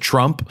access to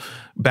Trump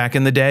back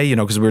in the day, you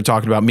know, because we were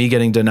talking about me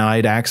getting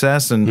denied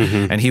access,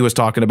 and he was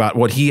talking about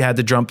what he had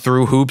to jump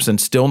through hoops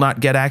and still not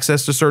get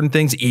access to certain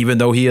things, even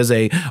though he is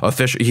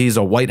he's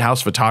a White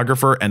House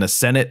photographer and a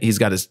Senate. He's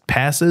got his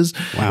passes.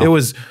 Wow.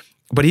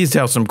 But he's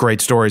tells some great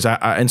stories.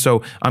 And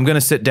so I'm going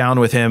to sit down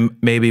with him,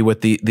 maybe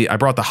with I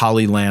brought the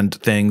Hollyland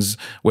things,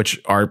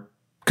 which are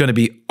going to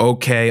be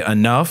okay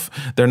enough.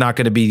 They're not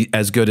going to be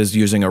as good as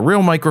using a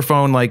real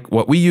microphone like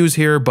what we use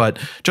here, but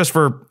just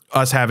for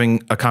us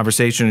having a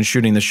conversation and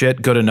shooting the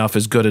shit, good enough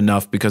is good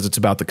enough because it's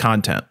about the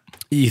content.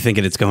 You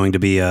thinking it's going to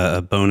be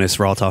a bonus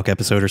RAWtalk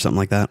episode or something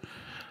like that?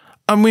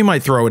 We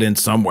might throw it in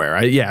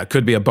somewhere. Yeah, it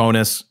could be a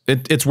bonus.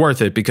 It's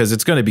worth it because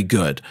it's going to be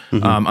good.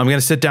 I'm going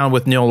to sit down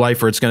with Neil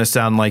Leifer. It's going to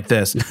sound like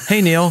this.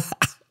 Hey, Neil.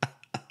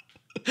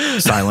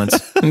 Silence.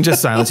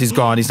 Just silence. He's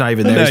gone. He's not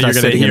even there. He's not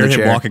sitting in the chair.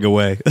 Hear him walking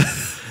away.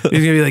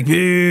 He's gonna be like,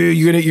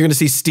 you're gonna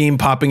see steam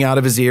popping out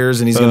of his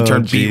ears, and he's gonna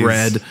turn beet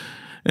red,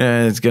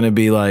 and it's gonna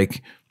be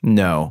like,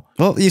 no.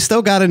 Well, you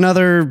still got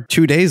another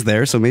 2 days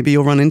there, so maybe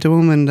you'll run into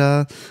him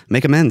and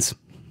make amends.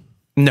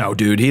 No,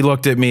 dude, he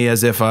looked at me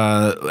as if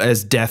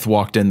as death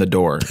walked in the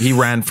door. He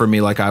ran from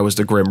me like I was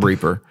the Grim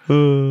Reaper,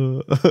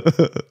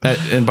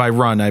 and by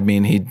run I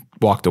mean he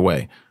walked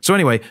away. So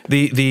anyway,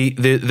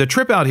 the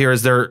trip out here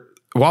is there.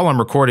 While I'm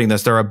recording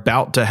this, they're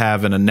about to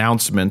have an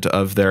announcement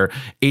of their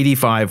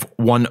 85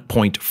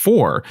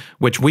 1.4,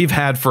 which we've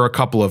had for a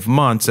couple of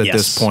months at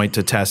this point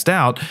to test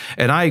out.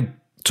 And I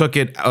took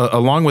it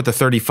along with the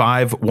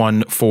 35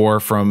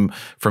 1.4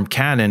 from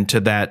Canon to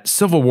that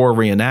Civil War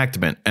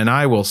reenactment. And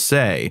I will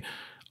say,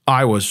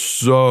 I was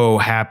so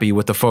happy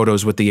with the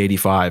photos with the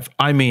 85.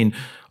 I mean, it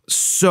was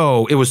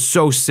so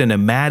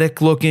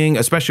cinematic looking,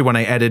 especially when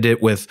I edited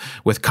it with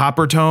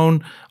copper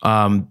tone.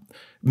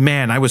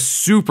 Man, I was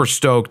super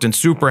stoked and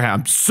super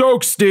happy. I'm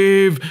stoked,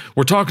 Steve.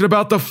 We're talking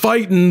about the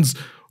fightins.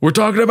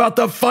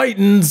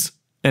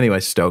 Anyway,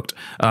 stoked.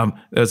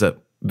 There's a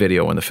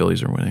video when the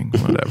Phillies are winning.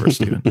 Whatever,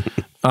 Steven.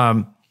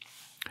 I'm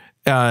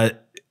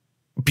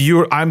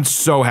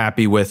so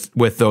happy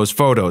with those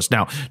photos.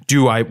 Now,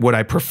 would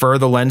I prefer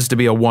the lens to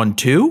be a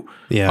 1.2?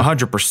 Yeah,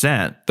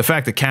 100%. The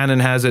fact that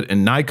Canon has it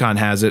and Nikon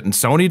has it and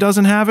Sony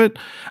doesn't have it,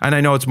 and I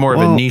know it's more of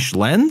a niche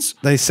lens.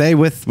 They say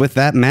with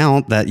that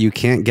mount that you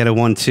can't get a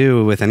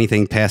 1.2 with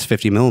anything past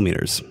 50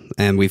 millimeters,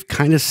 and we've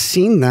kind of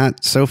seen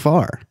that so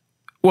far.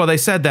 Well, they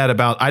said that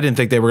I didn't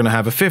think they were going to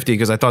have a 50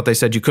 because I thought they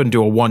said you couldn't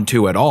do a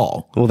 1.2 at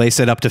all. Well, they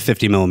said up to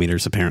 50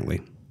 millimeters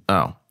apparently.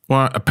 Oh.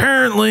 Well,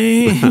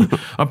 apparently,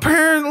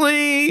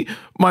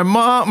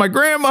 my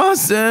grandma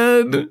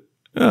said,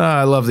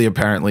 I love the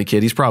apparently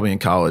kid. He's probably in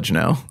college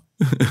now.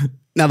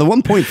 Now the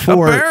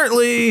 1.4.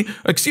 Apparently,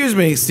 excuse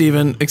me,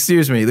 Steven,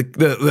 excuse me.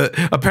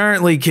 The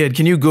apparently kid,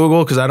 can you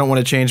Google, because I don't want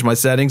to change my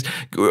settings.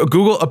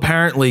 Google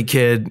apparently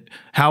kid.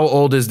 How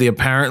old is the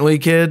apparently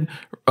kid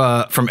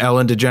from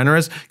Ellen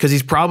DeGeneres? Because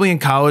he's probably in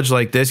college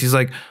like this. He's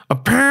like,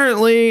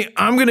 apparently,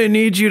 I'm going to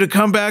need you to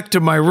come back to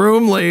my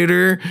room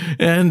later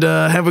and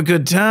have a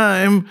good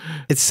time.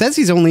 It says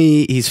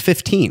he's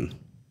 15.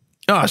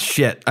 Oh,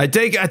 shit. I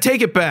take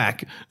it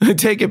back. I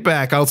take it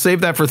back. I'll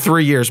save that for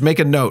 3 years. Make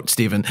a note,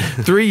 Steven.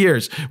 3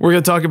 years. We're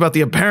going to talk about the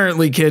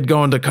apparently kid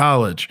going to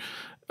college.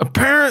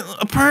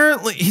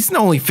 Apparently, he's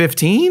only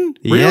 15?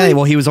 Really? Yeah,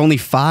 well, he was only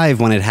 5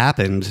 when it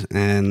happened,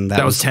 and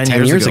that was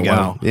 10 years ago.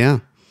 Wow. Yeah.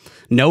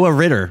 Noah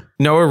Ritter.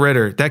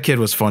 That kid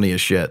was funny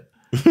as shit.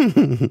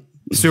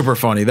 Super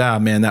funny.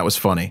 That was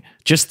funny.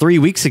 Just 3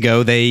 weeks ago,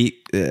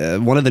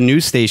 one of the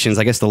news stations,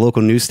 I guess the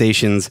local news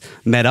stations,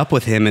 met up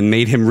with him and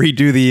made him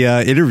redo the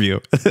interview.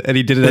 And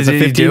he did it as a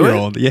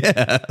 15-year-old.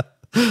 Yeah.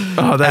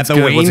 Oh, that's at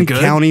the good. Wayne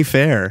County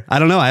Fair. I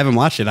don't know. I haven't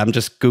watched it. I'm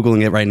just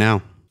Googling it right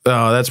now.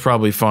 Oh, that's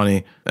probably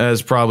funny. That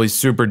is probably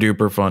super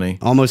duper funny.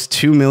 Almost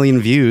 2 million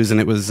views, and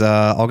it was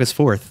August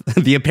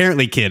 4th. The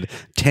Apparently Kid,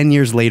 10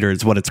 years later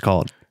is what it's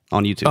called.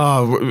 On YouTube.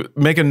 Oh,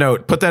 make a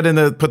note. Put that in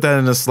the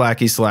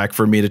Slacky Slack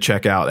for me to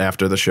check out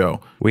after the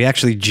show. We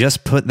actually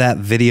just put that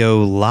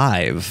video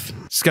live.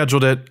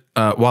 Scheduled it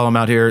while I'm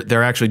out here.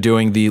 They're actually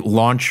doing the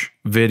launch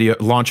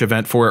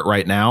event for it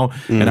right now,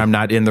 and I'm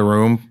not in the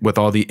room with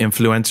all the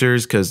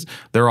influencers because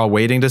they're all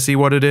waiting to see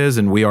what it is,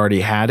 and we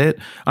already had it.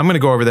 I'm going to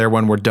go over there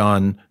when we're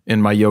done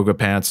in my yoga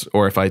pants,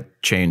 or if I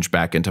change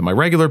back into my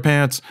regular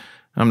pants.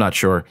 I'm not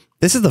sure.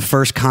 This is the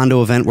first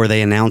Kando event where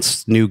they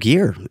announced new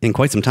gear in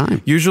quite some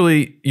time.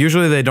 Usually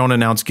they don't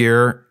announce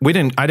gear. I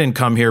didn't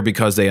come here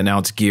because they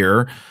announced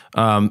gear.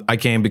 I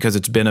came because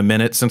it's been a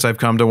minute since I've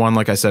come to one,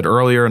 like I said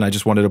earlier, and I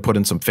just wanted to put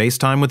in some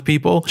FaceTime with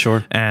people.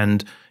 Sure.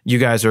 And you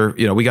guys are,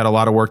 we got a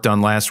lot of work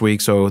done last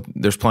week, so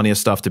there's plenty of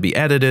stuff to be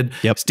edited.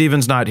 Yep.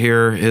 Steven's not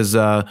here. His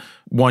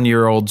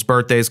 1-year-old's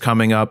birthday's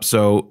coming up,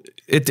 so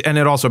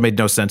it also made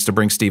no sense to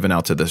bring Steven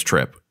out to this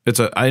trip. It's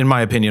in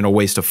my opinion, a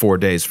waste of 4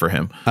 days for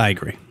him. I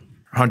agree.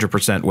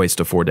 100% waste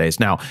of 4 days.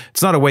 Now,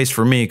 it's not a waste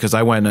for me because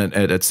I went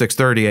at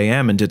 6:30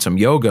 a.m. and did some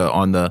yoga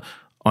on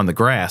the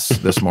grass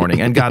this morning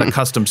and got a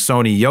custom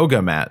Sony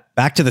yoga mat.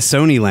 Back to the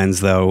Sony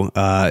lens, though,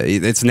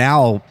 it's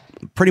now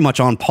pretty much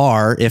on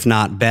par, if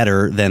not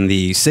better, than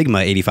the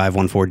Sigma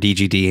 85-1.4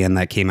 DGD, and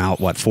that came out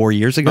 4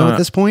 years ago at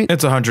this point.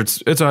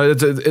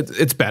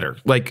 It's better.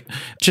 Like,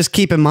 just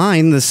keep in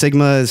mind the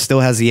Sigma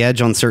still has the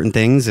edge on certain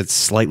things. It's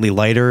slightly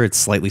lighter, it's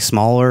slightly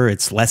smaller,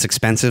 it's less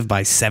expensive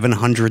by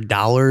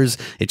 $700.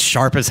 It's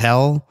sharp as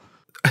hell.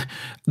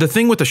 The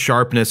thing with the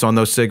sharpness on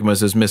those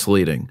Sigmas is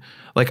misleading.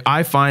 Like,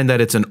 I find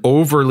that it's an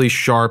overly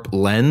sharp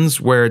lens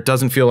where it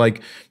doesn't feel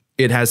like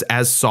it has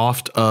as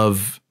soft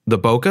of the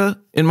bokeh,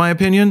 in my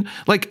opinion.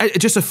 Like,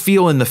 just a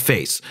feel in the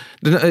face.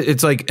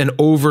 It's like an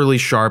overly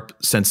sharp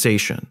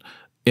sensation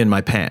in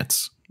my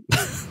pants.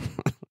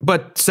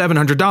 But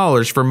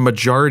 $700 for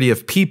majority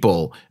of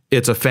people,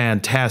 it's a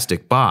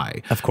fantastic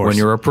buy. Of course. When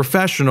you're a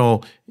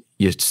professional,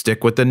 you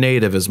stick with the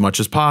native as much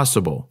as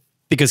possible.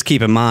 Because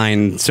keep in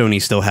mind, Sony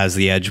still has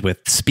the edge with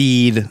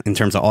speed in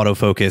terms of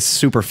autofocus,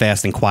 super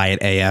fast and quiet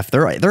AF.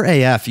 They're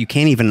AF, you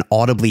can't even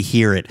audibly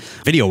hear it.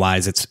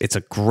 Video-wise, it's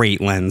a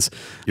great lens.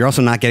 You're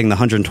also not getting the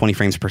 120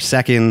 frames per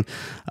second.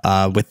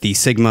 With the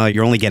Sigma,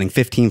 you're only getting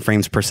 15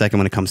 frames per second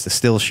when it comes to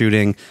still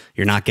shooting.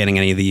 You're not getting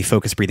any of the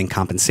focus breathing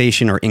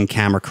compensation or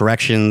in-camera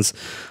corrections.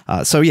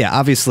 So yeah,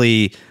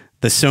 obviously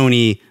the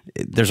Sony,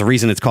 there's a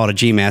reason it's called a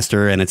G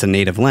Master and it's a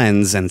native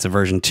lens and it's a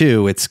version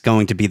 2. It's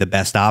going to be the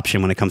best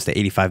option when it comes to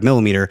 85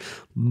 millimeter,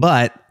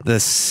 but the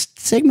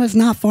Sigma's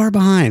not far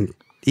behind.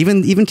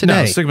 Even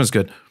today. No, Sigma's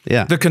good.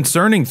 Yeah. The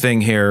concerning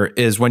thing here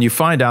is when you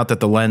find out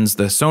that the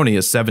Sony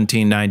is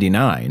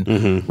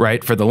 $17.99,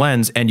 right, for the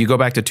lens, and you go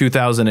back to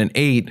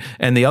 2008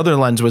 and the other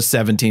lens was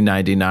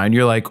 $17.99,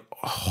 you're like,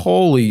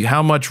 holy,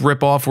 how much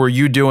ripoff were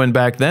you doing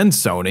back then,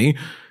 Sony?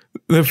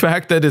 The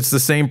fact that it's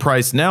the same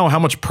price now, how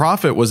much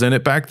profit was in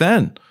it back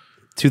then?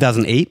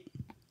 2008?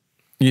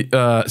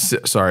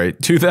 Sorry,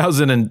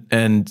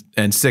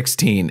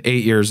 2016,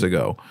 8 years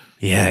ago.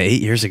 Yeah,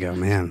 8 years ago,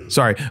 man.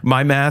 Sorry,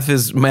 my math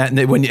is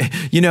when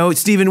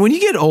Steven, when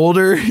you get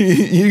older,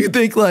 you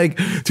think like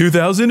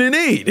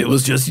 2008. It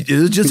was just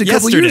a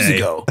couple years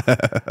ago.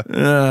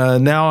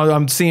 Now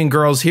I'm seeing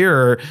girls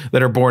here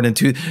that are born in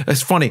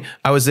It's funny.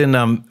 I was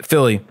in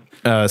Philly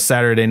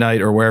Saturday night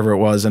or wherever it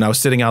was, and I was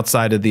sitting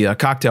outside of the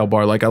cocktail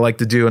bar like I like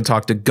to do and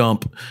talk to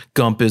Gump.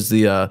 Gump is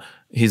the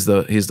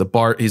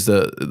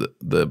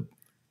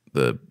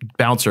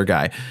bouncer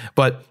guy.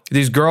 But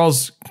these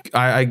girls,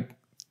 I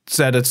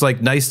said it's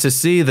like nice to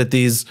see that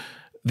these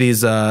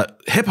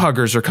hip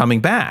huggers are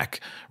coming back,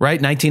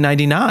 right?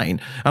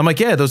 1999. I'm like,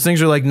 yeah, those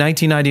things are like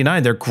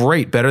 1999. They're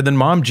great, better than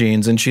mom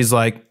jeans. And she's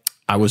like,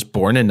 I was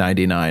born in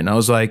 99. I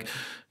was like,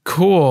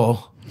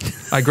 cool.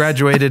 I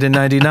graduated in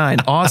 99.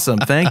 Awesome.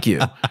 Thank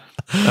you.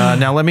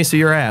 Now let me see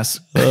your ass.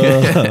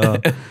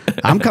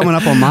 I'm coming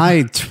up on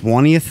my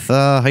 20th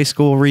high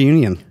school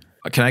reunion.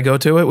 Can I go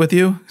to it with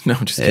you? No,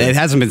 just kidding. It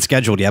hasn't been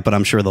scheduled yet, but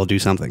I'm sure they'll do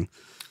something.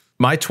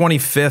 My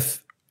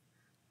 25th.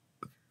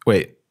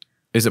 Wait,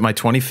 is it my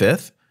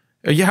 25th?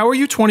 How are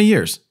you 20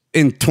 years?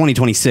 In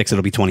 2026,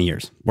 it'll be 20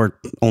 years. We're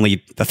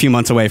only a few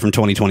months away from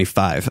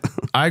 2025.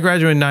 I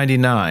graduated in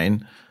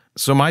 99.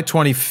 So my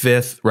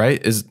 25th,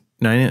 right, is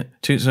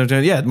 92.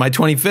 Yeah, my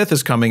 25th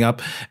is coming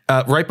up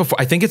right before.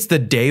 I think it's the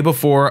day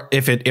before,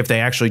 if they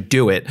actually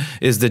do it,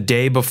 is the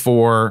day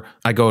before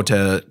I go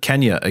to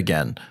Kenya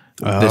again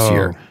this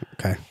year.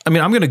 Okay. I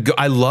mean, I'm going to go.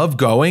 I love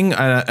going,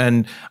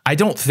 and I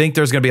don't think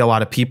there's going to be a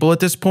lot of people at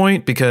this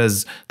point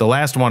because the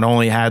last one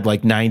only had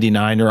like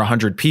 99 or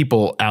 100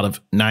 people out of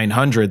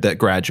 900 that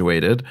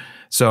graduated.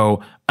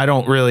 So I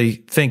don't really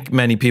think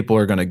many people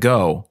are going to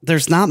go.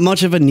 There's not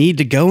much of a need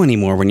to go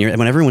anymore when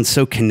everyone's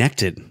so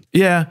connected.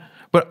 Yeah.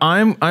 But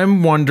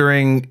I'm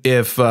wondering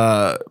if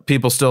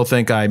people still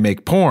think I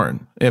make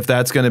porn, if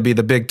that's going to be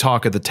the big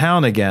talk of the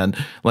town again,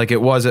 like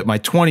it was at my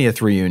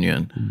 20th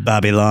reunion.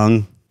 Bobby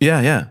Long.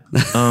 Yeah.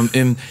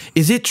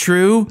 Is it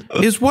true?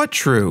 Is what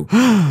true?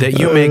 That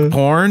you make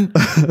porn?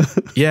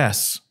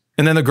 Yes.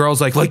 And then the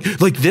girl's like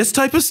this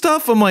type of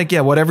stuff? I'm like,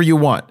 yeah, whatever you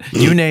want.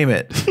 You name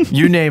it.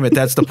 You name it.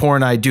 That's the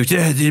porn I do.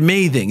 Yeah, it's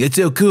amazing. It's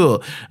so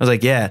cool. I was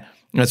like, yeah,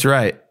 that's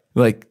right.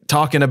 Like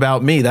talking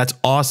about me. That's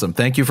awesome.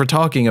 Thank you for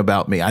talking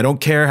about me. I don't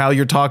care how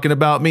you're talking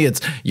about me.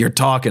 You're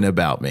talking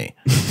about me.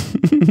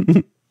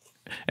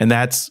 And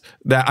that's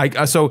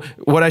that. So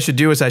what I should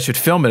do is I should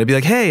film it. I'd be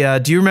like, hey,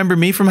 do you remember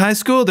me from high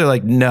school? They're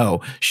like,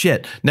 no.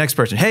 Shit. Next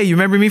person. Hey, you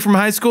remember me from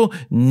high school?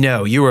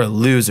 No, you were a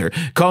loser.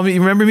 Call me. You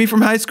remember me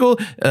from high school?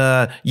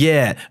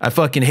 Yeah, I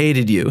fucking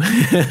hated you.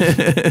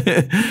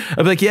 I'd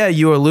be like, yeah,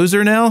 you a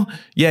loser now?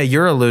 Yeah,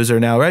 you're a loser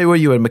now, right? Were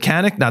you a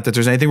mechanic? Not that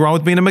there's anything wrong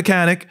with being a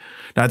mechanic.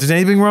 Not that there's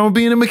anything wrong with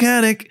being a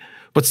mechanic.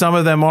 But some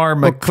of them are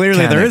mechanics. Well,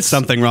 clearly there is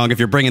something wrong if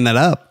you're bringing that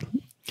up.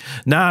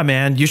 Nah,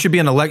 man, you should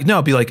be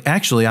be like,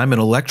 actually, I'm an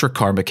electric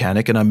car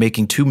mechanic and I'm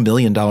making $2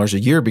 million a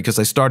year because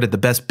I started the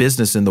best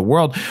business in the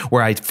world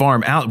where I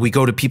farm out. We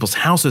go to people's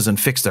houses and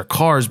fix their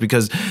cars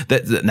because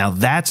now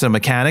that's a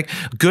mechanic.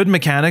 Good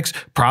mechanics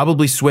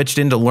probably switched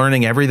into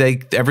learning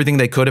everything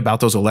they could about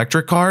those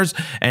electric cars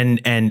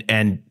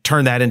and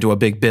turn that into a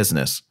big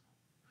business.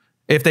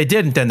 If they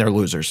didn't, then they're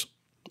losers.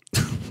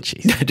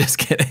 Jeez. Just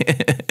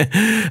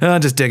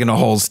kidding. Just digging a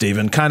hole,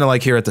 Steven. Kind of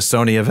like here at the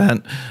Sony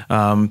event.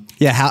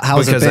 Yeah,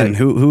 how's it been?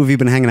 Who have you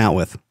been hanging out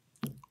with?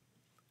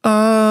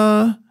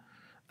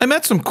 I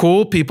met some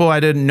cool people I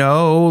didn't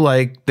know.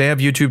 Like, they have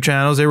YouTube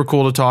channels. They were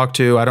cool to talk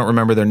to. I don't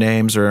remember their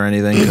names or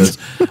anything because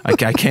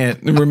I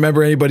can't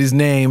remember anybody's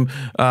name.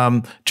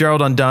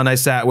 Gerald Undone I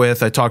sat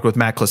with. I talked with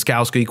Matt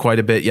Klaskowski quite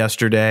a bit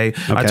yesterday.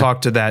 Okay. I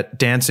talked to that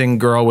dancing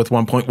girl with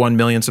 1.1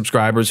 million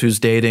subscribers who's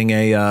dating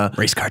a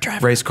race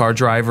car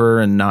driver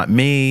and not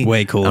me.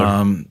 Way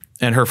cooler.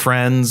 And her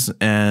friends.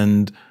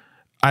 And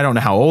I don't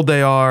know how old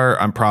they are.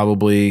 I'm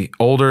probably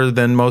older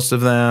than most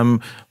of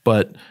them,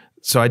 but...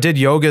 So I did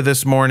yoga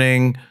this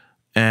morning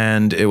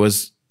and it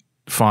was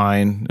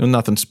fine.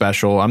 Nothing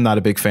special. I'm not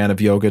a big fan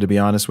of yoga, to be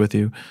honest with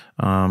you.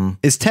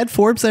 Is Ted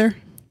Forbes there?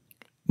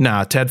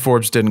 Nah, Ted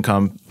Forbes didn't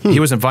come.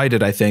 He was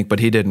invited, I think, but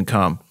he didn't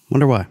come.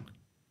 Wonder why.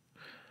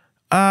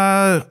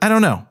 I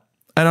don't know.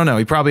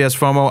 He probably has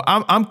FOMO.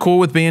 I'm cool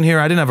with being here.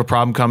 I didn't have a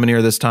problem coming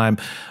here this time.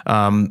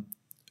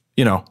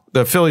 You know,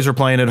 the Phillies are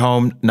playing at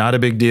home. Not a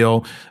big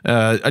deal.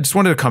 I just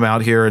wanted to come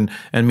out here and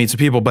meet some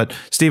people. But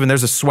Steven,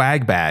 there's a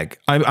swag bag.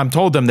 I'm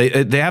told them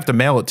they have to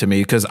mail it to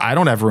me because I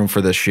don't have room for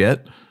this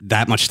shit.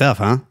 That much stuff,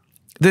 huh?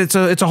 It's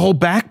a whole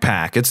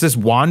backpack. It's this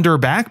Wander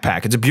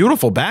backpack. It's a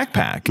beautiful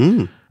backpack.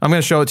 I'm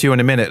going to show it to you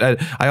in a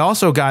minute. I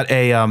also got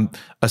a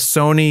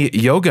Sony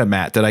yoga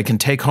mat that I can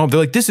take home. They're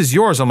like, this is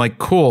yours. I'm like,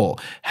 cool.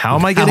 How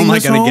am I getting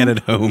this home? How am I going to get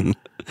it home?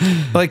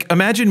 Like,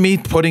 imagine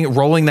me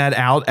rolling that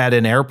out at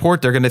an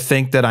airport. They're going to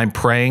think that I'm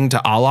praying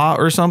to Allah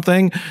or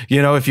something.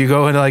 You know, if you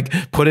go and like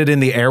put it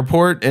in the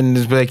airport and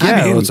be like,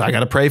 yeah, I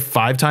got to pray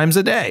 5 times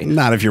a day.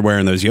 Not if you're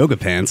wearing those yoga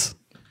pants.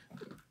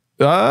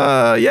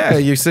 Yeah,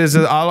 you say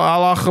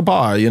Allah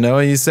Akbar, you know,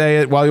 and you say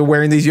it while you're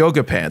wearing these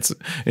yoga pants.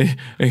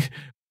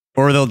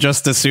 Or they'll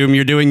just assume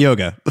you're doing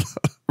yoga.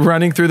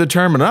 Running through the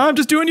terminal. I'm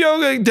just doing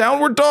yoga.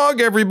 Downward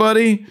dog,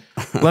 everybody.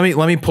 Let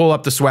me pull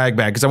up the swag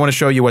bag because I want to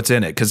show you what's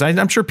in it. Because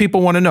I'm sure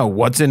people want to know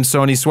what's in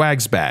Sony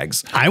swags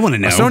bags. I want to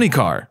know. A Sony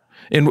car.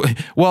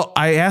 Well,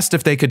 I asked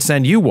if they could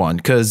send you one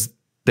because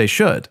they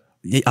should.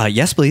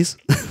 Yes, please.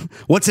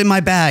 What's in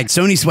my bag?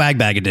 Sony swag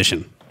bag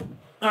edition.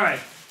 All right.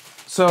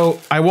 So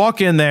I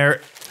walk in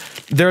there.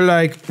 They're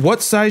like,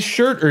 what size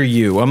shirt are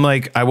you? I'm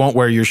like, I won't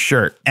wear your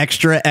shirt.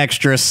 Extra,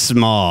 extra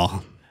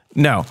small.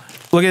 No.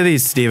 Look at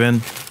these, Steven.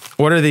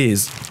 What are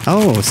these?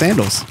 Oh,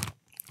 sandals.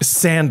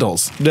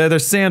 Sandals. They're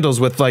sandals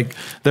with like,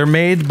 they're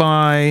made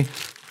by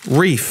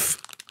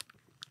Reef.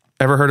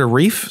 Ever heard of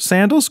Reef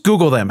sandals?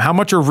 Google them. How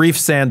much are Reef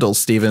sandals,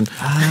 Steven?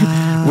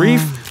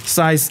 Reef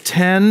size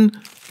 10.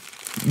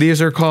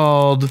 These are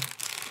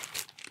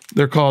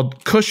they're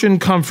called Cushion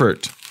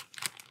Comfort.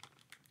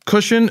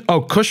 Cushion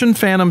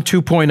Phantom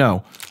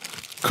 2.0.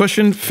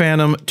 Cushion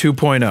Phantom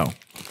 2.0.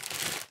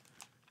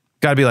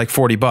 Got to be like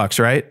 $40,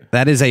 right?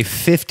 That is a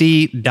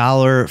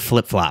 $50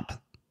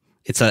 flip-flop.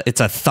 It's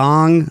a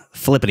thong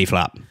flippity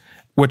flop.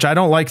 Which I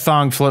don't like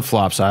thong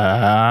flip-flops.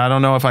 I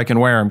don't know if I can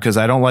wear them because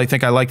I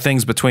think I like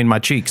things between my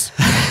cheeks.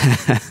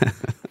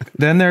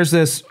 Then there's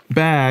this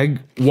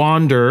bag,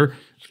 Wander.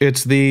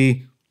 It's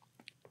the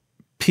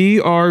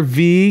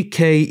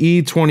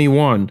PRVKE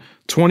 21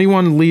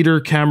 liter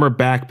camera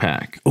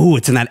backpack. Ooh,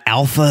 it's in that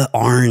alpha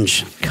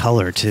orange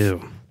color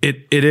too.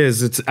 It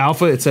is. It's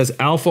alpha. It says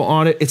alpha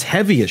on it. It's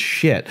heavy as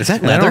shit. Is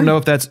that leather? I don't know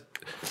if that's...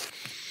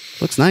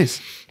 Looks nice.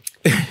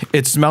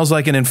 It smells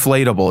like an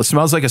inflatable. It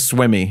smells like a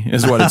swimmy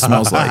is what it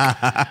smells like.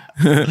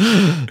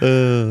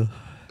 Do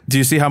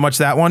you see how much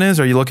that one is?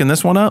 Are you looking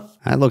this one up?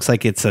 That looks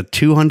like it's a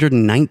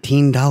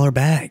 $219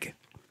 bag.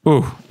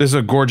 Ooh, this is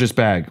a gorgeous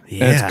bag.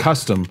 Yeah. And it's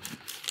custom.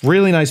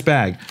 Really nice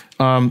bag.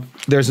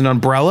 There's an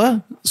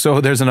umbrella.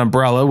 So there's an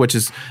umbrella, which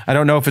is, I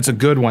don't know if it's a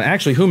good one.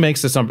 Actually, who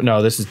makes this umbrella?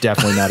 No, this is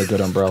definitely not a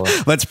good umbrella.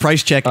 Let's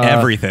price check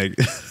everything.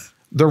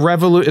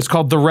 It's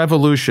called the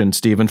Revolution,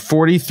 Steven.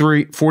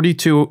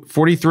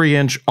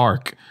 43-inch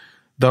arc.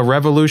 The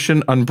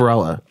Revolution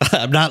umbrella.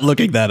 I'm not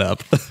looking that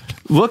up.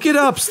 Look it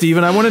up,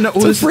 Steven. I want to know.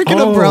 It's a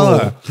freaking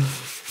umbrella.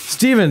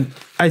 Steven,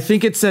 I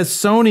think it says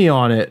Sony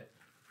on it.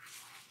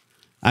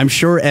 I'm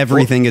sure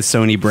everything is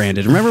Sony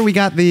branded. Remember we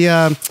got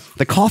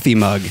the coffee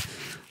mug.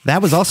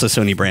 That was also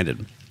Sony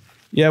branded.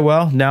 Yeah,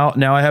 well,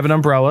 now I have an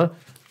umbrella.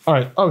 All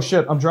right. Oh,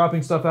 shit. I'm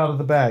dropping stuff out of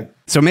the bag.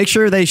 So make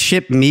sure they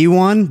ship me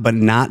one, but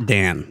not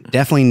Dan.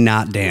 Definitely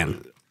not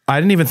Dan. I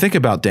didn't even think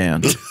about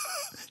Dan.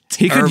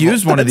 He could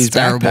use one of these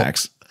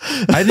backpacks.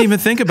 I didn't even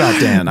think about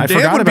Dan. I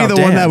forgot about Dan. would be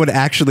the one that would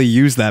actually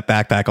use that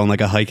backpack on like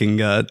a hiking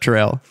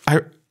trail.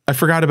 I I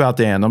forgot about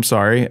Dan. I'm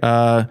sorry.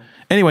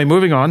 Anyway,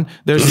 moving on.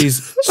 There's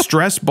these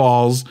stress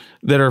balls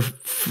that are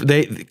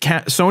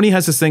Sony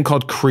has this thing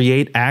called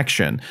Create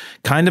Action.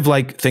 Kind of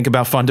like, think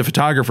about Fund a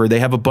Photographer. They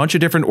have a bunch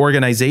of different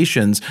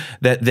organizations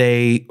that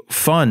they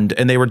fund,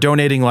 and they were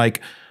donating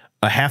like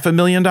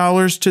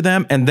 $500,000 to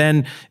them, and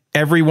then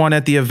everyone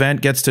at the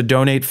event gets to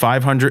donate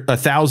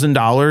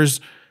 $1,000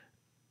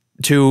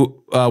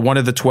 to one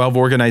of the 12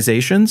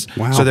 organizations.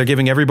 Wow. So they're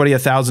giving everybody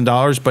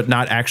 $1,000, but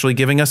not actually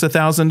giving us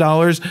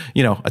 $1,000,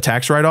 you know, a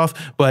tax write-off,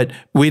 but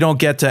we don't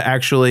get to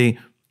actually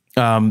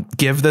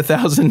give the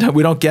 $1,000.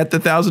 We don't get the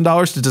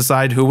 $1,000 to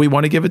decide who we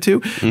want to give it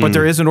to. But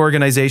there is an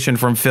organization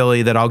from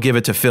Philly that I'll give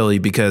it to Philly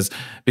because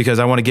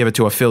I want to give it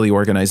to a Philly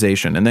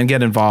organization and then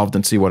get involved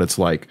and see what it's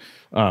like.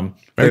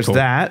 There's cool.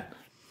 that.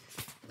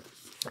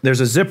 There's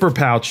a zipper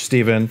pouch,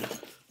 Steven.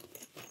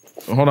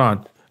 Hold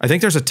on. I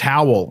think there's a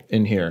towel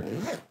in here.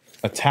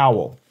 A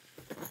towel.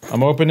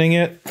 I'm opening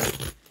it.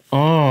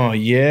 Oh,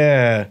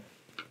 yeah.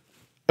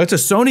 It's a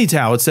Sony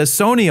towel. It says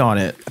Sony on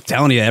it. I'm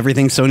telling you,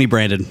 everything's Sony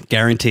branded.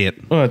 Guarantee it.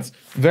 Oh, it's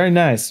very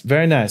nice.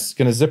 Very nice.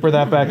 Gonna zipper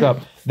that back up.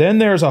 Then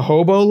there's a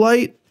hobo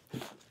light.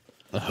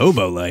 A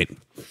hobo light.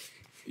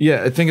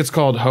 Yeah, I think it's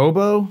called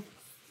Hobo.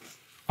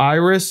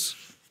 Iris.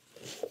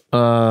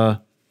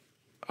 Hobo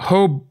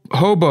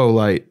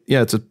light.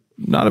 Yeah, it's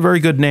not a very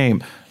good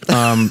name.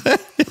 I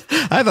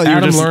thought you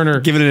were just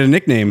Lerner giving it a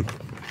nickname.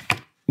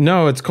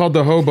 No, it's called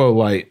the Hobo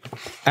light.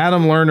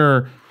 Adam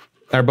Lerner,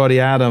 our buddy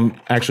Adam,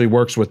 actually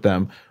works with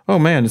them. Oh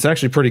man, it's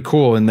actually pretty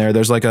cool in there.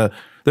 There's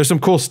some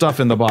cool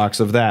stuff in the box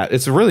of that.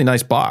 It's a really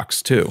nice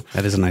box too.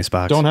 That is a nice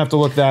box. Don't have to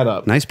look that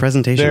up. Nice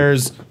presentation.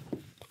 There's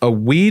a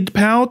weed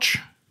pouch.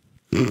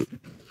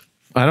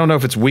 I don't know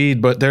if it's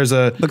weed, but there's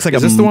a. Looks like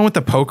is a this the one with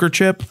the poker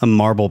chip? a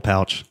marble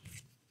pouch.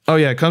 Oh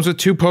yeah, it comes with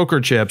 2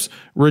 poker chips.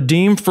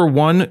 Redeem for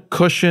one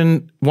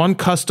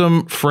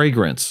custom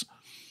fragrance.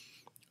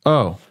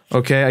 Oh,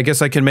 okay. I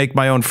guess I can make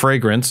my own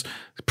fragrance.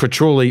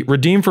 Patchouli.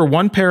 Redeem for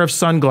 1 pair of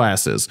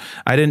sunglasses.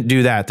 I didn't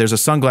do that. There's a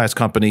sunglass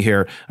company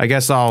here. I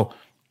guess I'll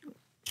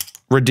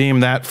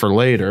redeem that for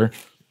later.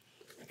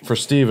 For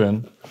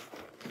Steven.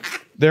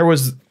 There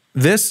was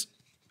this.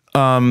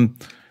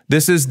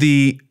 This is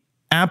the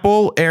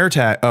Apple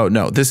AirTag. Oh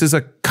no, this is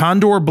a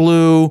Condor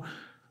Blue.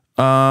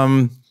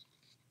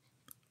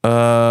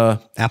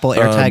 Apple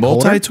AirTag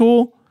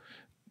multi-tool?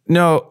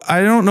 No,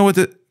 I don't know what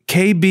the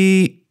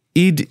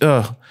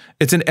KBED.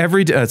 It's an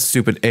everyday. It's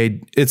stupid.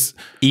 It's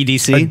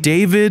EDC. a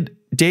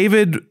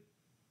David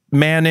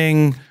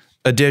Manning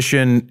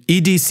edition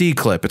EDC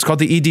clip. It's called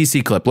the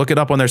EDC clip. Look it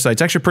up on their site.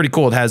 It's actually pretty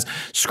cool. It has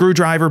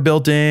screwdriver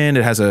built in.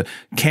 It has a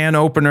can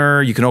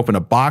opener. You can open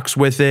a box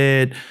with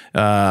it.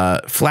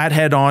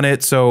 Flathead on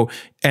it. So,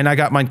 and I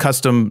got mine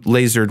custom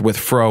lasered with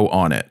fro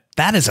on it.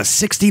 That is a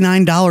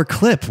 $69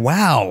 clip.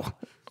 Wow.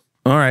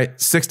 All right,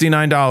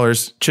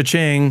 $69.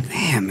 Cha-ching.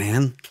 Damn,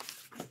 man.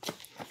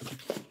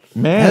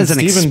 Man, That is an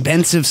Steven,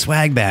 expensive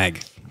swag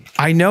bag.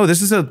 I know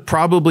this is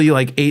probably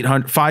like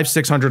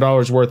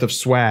 $600 worth of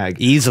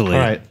swag. Easily.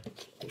 All right,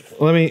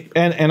 let me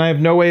and I have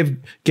no way of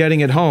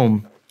getting it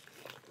home,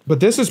 but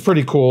this is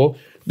pretty cool.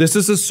 This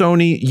is a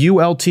Sony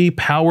ULT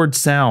powered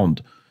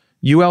sound,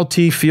 ULT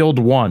Field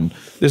 1.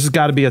 This has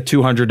got to be a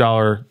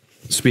 $200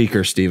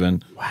 speaker,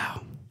 Steven.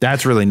 Wow.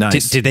 That's really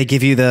nice. Did they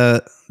give you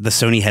the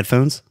Sony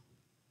headphones?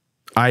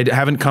 I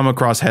haven't come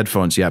across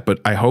headphones yet,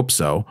 but I hope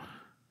so.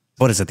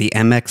 What is it? The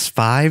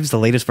MX5s, the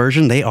latest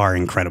version? They are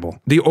incredible.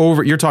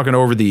 You're talking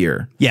over the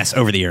ear. Yes,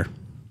 over the ear.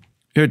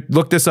 Here,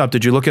 look this up.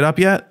 Did you look it up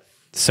yet?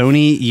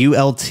 Sony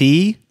ULT.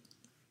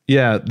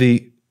 Yeah,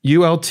 the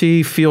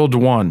ULT Field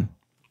 1.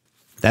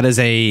 That is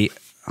a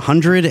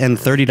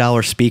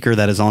 $130 speaker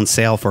that is on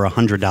sale for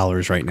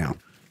 $100 right now.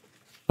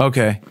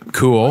 Okay,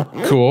 cool.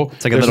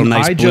 It's like a little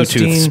nice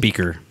Bluetooth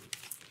speaker.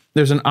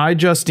 There's an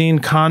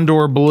iJustine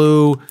Condor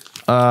Blue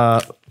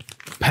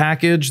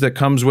package that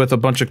comes with a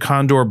bunch of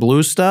Condor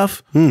Blue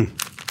stuff.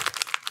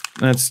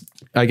 That's,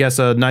 I guess,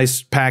 a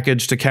nice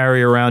package to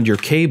carry around your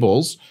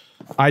cables.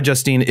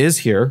 iJustine is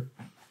here.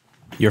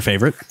 Your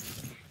favorite?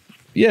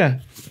 Yeah.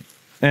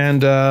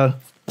 And I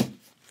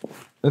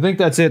think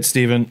that's it,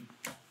 Steven.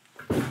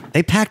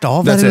 They packed all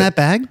of that in that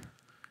bag?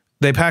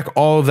 They pack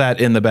all of that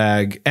in the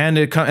bag, and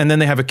then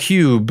they have a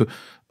cube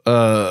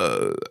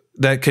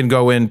that can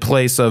go in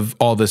place of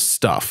all this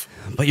stuff.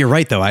 But you're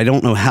right, though. I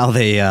don't know how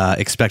they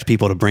expect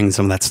people to bring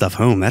some of that stuff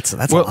home. That's a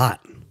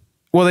lot.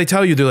 Well, they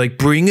tell you, they're like,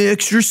 bring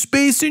extra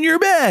space in your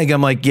bag.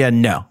 I'm like, yeah,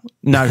 no,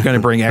 not going to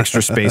bring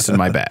extra space in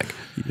my bag.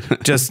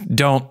 Just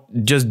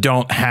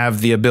don't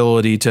have the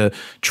ability to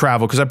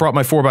travel, because I brought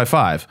my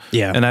 4x5.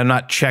 Yeah. And I'm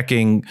not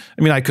checking.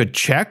 I mean, I could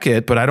check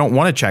it, but I don't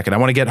want to check it. I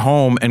want to get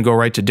home and go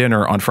right to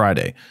dinner on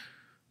Friday.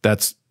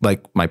 That's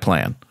like my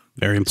plan.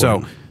 Very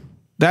important. So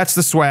that's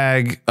the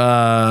swag.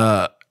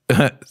 And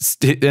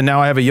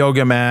now I have a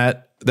yoga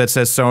mat that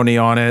says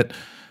Sony on it.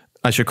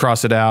 I should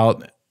cross it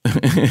out.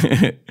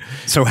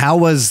 So how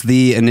was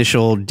the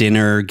initial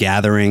dinner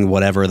gathering,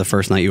 whatever, the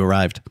first night you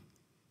arrived?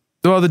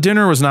 Well, the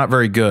dinner was not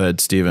very good,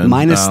 Steven.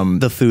 Minus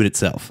the food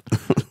itself.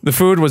 The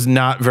food was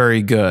not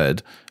very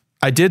good.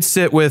 I did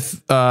sit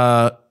with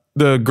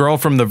the girl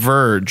from The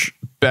Verge,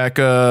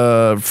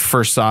 Becca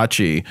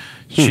Versace,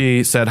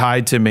 she said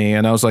hi to me,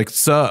 and I was like,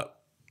 "Sup?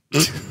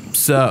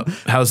 Sup?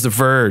 How's The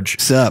Verge?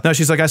 Sup?" No,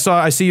 she's like,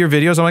 I see your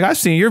videos. I'm like, I've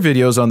seen your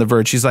videos on The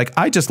Verge. She's like,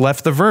 I just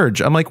left The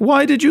Verge. I'm like,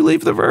 why did you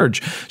leave The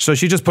Verge? So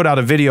she just put out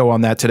a video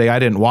on that today. I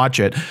didn't watch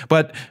it,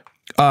 but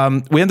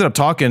we ended up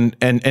talking,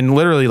 and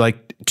literally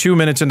like 2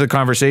 minutes into the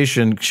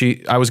conversation,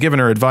 I was giving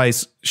her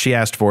advice. She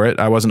asked for it.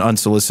 I wasn't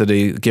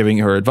unsolicited giving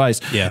her advice.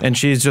 Yeah. And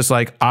she's just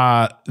like,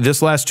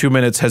 this last 2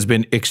 minutes has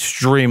been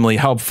extremely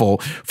helpful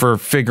for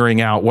figuring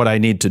out what I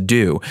need to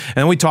do.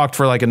 And we talked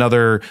for like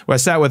I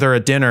sat with her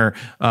at dinner.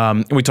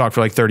 We talked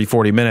for like 30,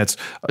 40 minutes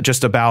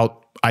just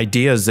about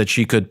ideas that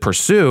she could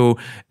pursue.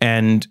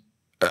 And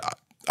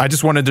I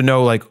just wanted to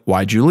know, like,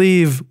 why'd you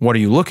leave? What are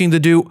you looking to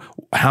do?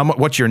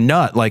 What's your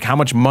nut? Like, how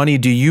much money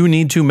do you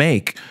need to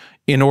make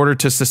in order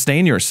to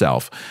sustain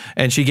yourself?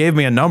 And she gave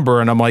me a number,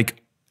 and I'm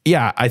like,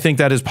 yeah, I think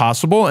that is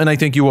possible. And I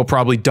think you will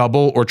probably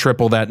double or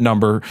triple that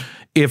number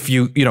if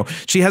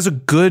she has a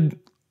good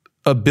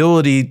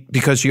ability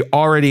because she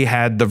already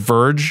had The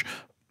Verge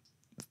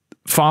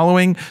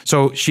following,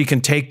 so she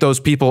can take those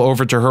people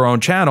over to her own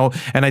channel.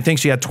 And I think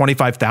she had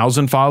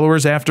 25,000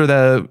 followers after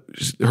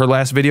her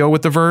last video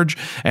with The Verge,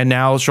 and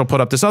now she'll put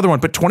up this other one.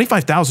 But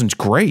 25,000 is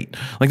great.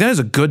 Like, that is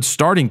a good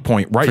starting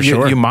point, right? For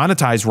sure. You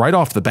monetize right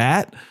off the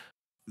bat.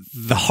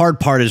 The hard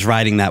part is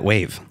riding that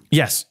wave.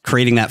 Yes.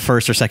 Creating that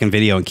first or second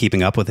video and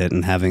keeping up with it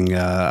and having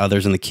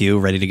others in the queue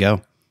ready to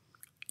go.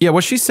 Yeah,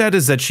 what she said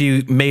is that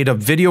she made a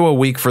video a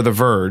week for The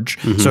Verge,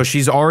 so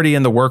she's already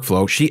in the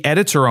workflow. She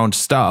edits her own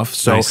stuff,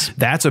 so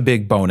that's a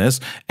big bonus.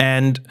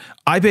 And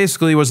I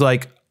basically was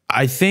like,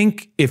 I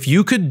think if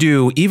you could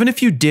do, even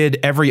if you did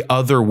every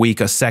other week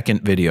a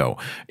second video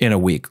in a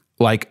week,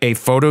 like a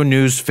photo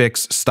news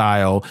fix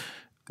style,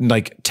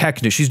 like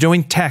tech news. She's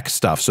doing tech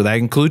stuff. So that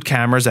include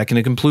cameras, that can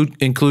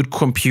include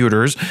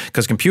computers,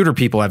 because computer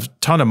people have a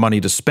ton of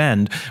money to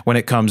spend when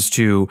it comes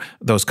to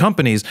those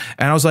companies.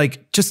 And I was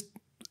like,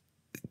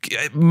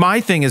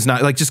 my thing is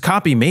not like, just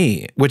copy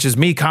me, which is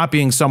me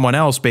copying someone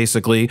else,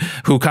 basically,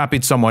 who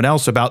copied someone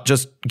else about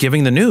just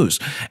giving the news.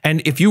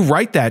 And if you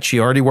write that, she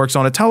already works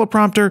on a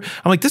teleprompter.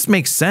 I'm like, this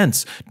makes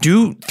sense.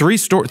 Do three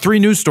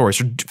news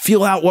stories, or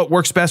feel out what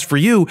works best for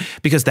you,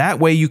 because that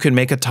way you can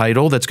make a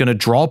title that's going to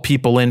draw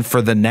people in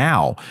for the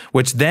now,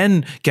 which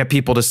then get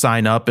people to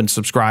sign up and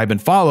subscribe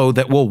and follow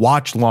that will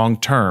watch long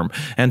term.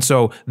 And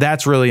so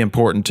that's really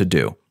important to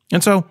do.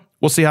 And so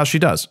we'll see how she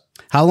does.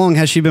 How long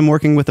has she been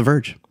working with The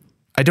Verge?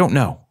 I don't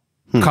know.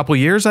 A couple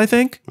years, I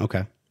think.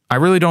 Okay. I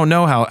really don't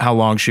know how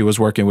long she was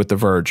working with The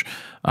Verge.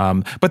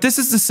 But this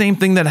is the same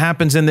thing that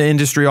happens in the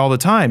industry all the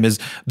time, is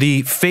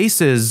the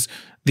faces,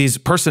 these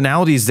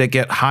personalities that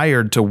get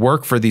hired to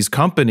work for these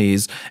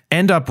companies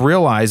end up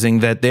realizing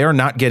that they are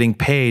not getting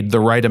paid the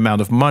right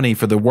amount of money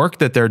for the work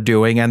that they're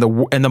doing and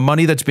the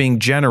money that's being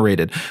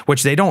generated,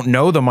 which they don't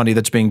know the money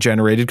that's being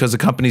generated because the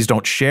companies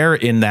don't share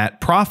in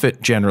that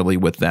profit generally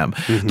with them.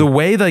 The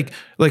way like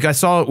I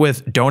saw it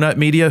with Donut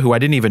Media, who I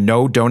didn't even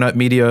know Donut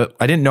Media.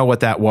 I didn't know what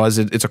that was.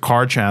 It's a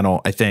car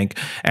channel, I think.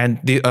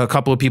 And a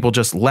couple of people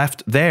just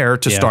left there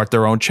to start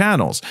their own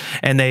channels.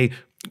 And they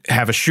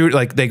have a shoot,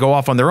 like they go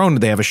off on their own.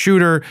 They have a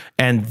shooter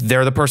and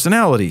they're the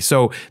personality.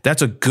 So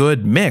that's a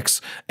good mix.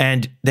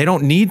 And they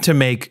don't need to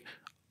make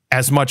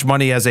as much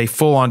money as a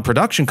full-on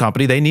production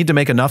company. They need to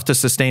make enough to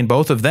sustain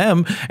both of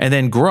them and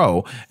then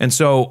grow. And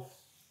so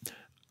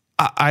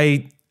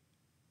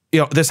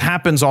this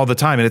happens all the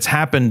time, and it's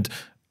happened.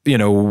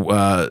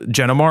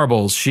 Jenna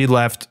Marbles, she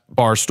left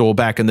Barstool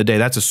back in the day.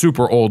 That's a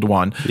super old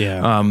one.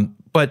 Yeah.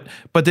 But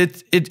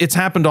it's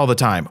happened all the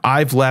time.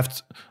 I've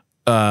left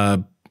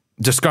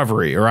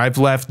Discovery, or I've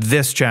left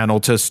this channel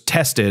to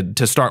Tested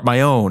to start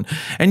my own.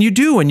 And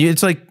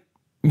it's like,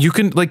 you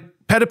can, like,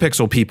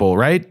 Petapixel people,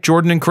 right?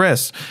 Jordan and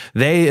Chris,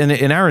 they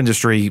in our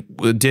industry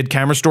did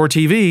Camera Store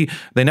TV.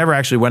 They never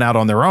actually went out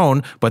on their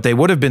own, but they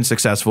would have been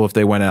successful if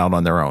they went out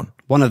on their own.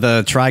 One of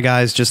the Try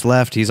guys just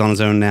left. He's on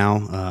his own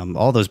now.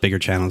 All those bigger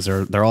channels,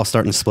 they're all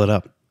starting to split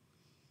up.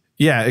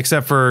 Yeah,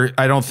 except for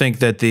I don't think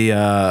that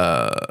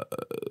the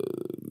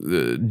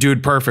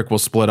Dude Perfect will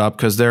split up,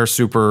 because they're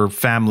super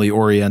family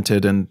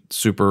oriented and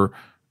super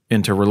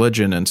into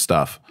religion and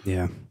stuff.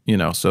 Yeah.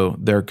 So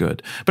they're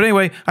good. But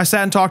anyway, I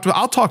sat and talked.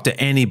 I'll talk to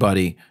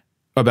anybody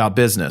about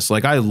business.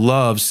 Like, I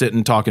love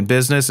sitting talking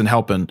business and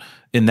helping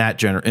in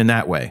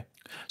that way.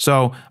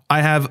 So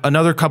I have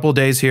another couple of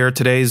days here.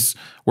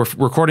 We're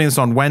recording this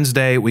on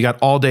Wednesday. We got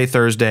all day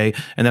Thursday,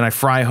 and then I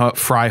fly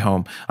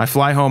home. I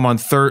fly home on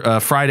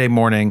Friday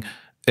morning.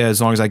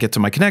 As long as I get to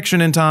my connection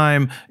in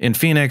time in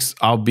Phoenix,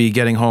 I'll be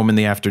getting home in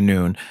the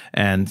afternoon.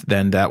 And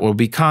then that will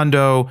be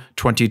Kando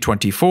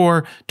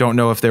 2024. Don't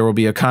know if there will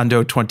be a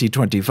Kando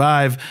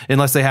 2025,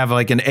 unless they have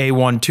like an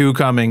A12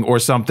 coming or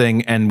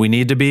something and we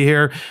need to be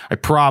here. I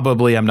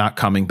probably am not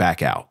coming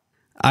back out.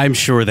 I'm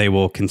sure they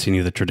will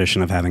continue the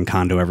tradition of having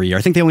Kando every year.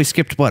 I think they only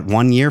skipped,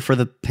 1 year for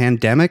the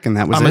pandemic, and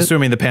that was I'm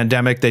assuming the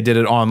pandemic, they did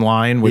it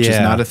online, which is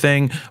not a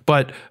thing.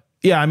 But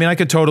yeah, I mean, I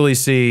could totally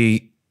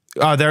see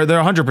They're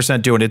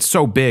 100% doing it. It's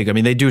so big. I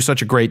mean, they do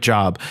such a great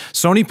job.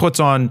 Sony puts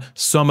on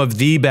some of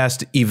the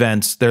best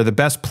events. They're the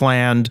best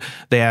planned.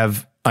 They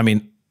have, I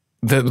mean,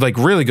 like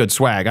really good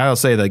swag. I'll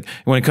say, like,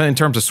 when it comes in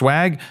terms of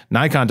swag,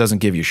 Nikon doesn't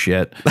give you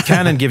shit.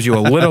 Canon gives you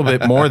a little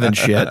bit more than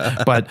shit,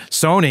 but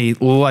Sony,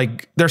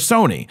 like, they're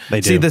Sony.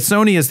 They do. See, the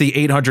Sony is the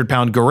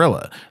 800-pound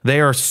gorilla.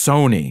 They are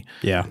Sony.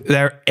 Yeah.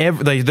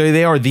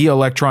 They are the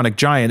electronic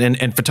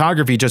giant, and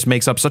photography just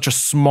makes up such a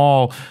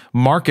small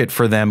market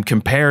for them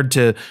compared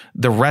to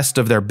the rest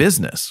of their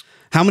business.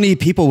 How many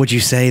people would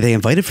you say they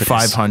invited for this?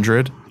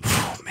 500.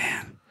 Oh,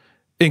 man.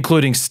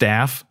 Including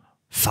staff.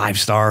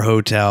 5-star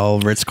hotel,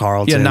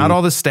 Ritz-Carlton. Yeah, not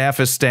all the staff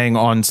is staying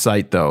on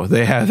site though.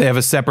 They have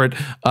a separate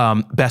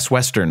Best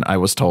Western, I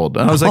was told.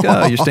 And I was like,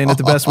 oh, you're staying at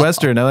the Best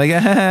Western. I'm like,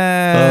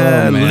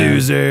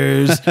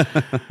 losers.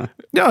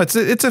 No,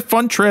 it's a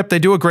fun trip. They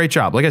do a great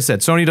job. Like I said,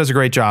 Sony does a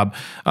great job.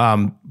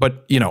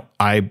 But you know,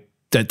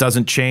 that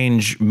doesn't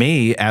change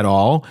me at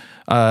all.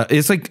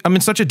 It's like I'm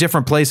in such a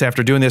different place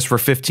after doing this for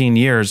 15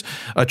 years.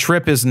 A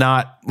trip is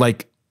not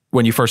like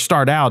when you first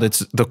start out, it's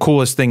the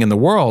coolest thing in the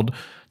world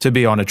to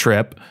be on a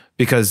trip,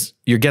 because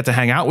you get to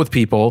hang out with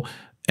people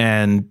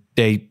and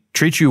they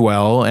treat you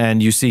well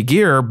and you see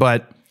gear.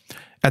 But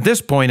at this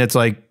point, it's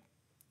like,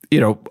 you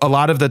know, a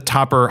lot of the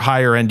topper,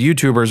 higher end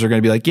YouTubers are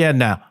going to be like, yeah,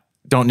 nah,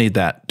 don't need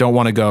that. Don't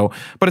want to go.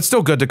 But it's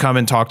still good to come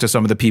and talk to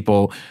some of the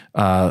people,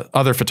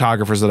 other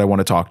photographers that I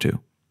want to talk to.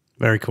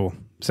 Very cool.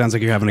 Sounds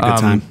like you're having a good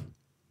time.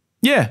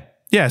 Yeah.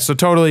 Yeah. So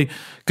totally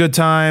good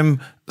time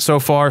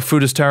so far.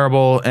 Food is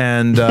terrible.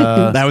 And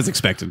that was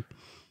expected.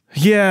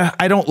 Yeah,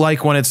 I don't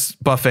like when it's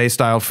buffet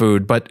style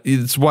food, but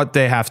it's what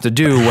they have to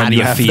do when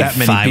you have that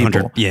many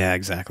people. Yeah,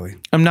 exactly.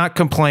 I'm not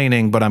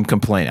complaining, but I'm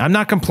complaining. I'm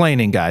not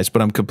complaining, guys,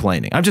 but I'm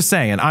complaining. I'm just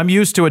saying, I'm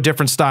used to a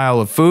different style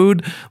of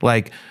food,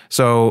 like,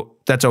 so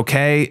that's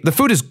okay. The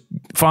food is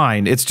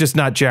fine. It's just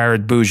not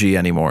Jared Bougie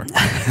anymore.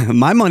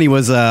 My money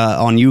was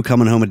on you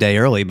coming home a day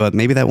early, but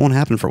maybe that won't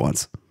happen for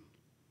once.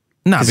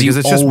 No, because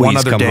it's just one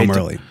other day.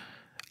 Early.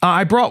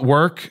 I brought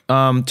work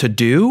to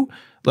do.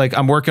 Like,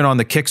 I'm working on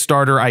the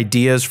Kickstarter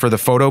ideas for the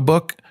photo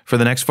book, for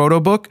the next photo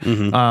book.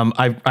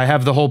 I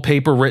have the whole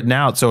paper written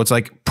out. So it's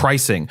like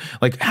pricing,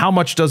 like how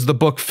much does the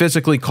book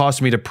physically cost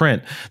me to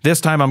print?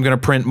 This time I'm going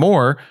to print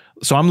more.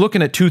 So I'm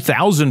looking at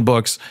 2,000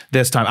 books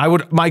this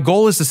time. My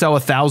goal is to sell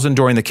 1,000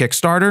 during the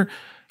Kickstarter,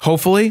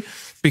 hopefully,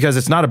 because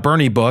it's not a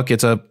Bernie book.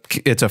 It's a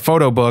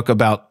photo book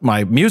about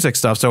my music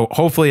stuff. So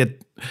hopefully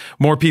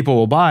more people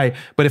will buy.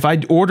 But if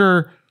I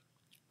order,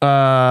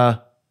 I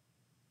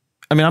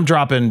mean, I'm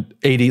dropping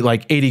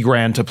 80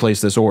 grand to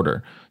place this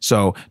order.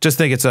 So just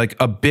think it's like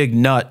a big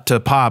nut to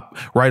pop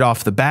right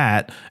off the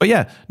bat. But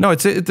yeah, no,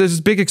 there's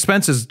big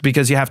expenses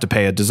because you have to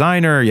pay a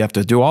designer. You have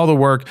to do all the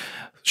work.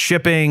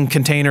 Shipping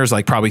containers,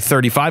 like probably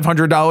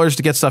 $3,500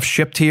 to get stuff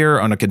shipped here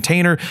on a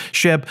container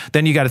ship.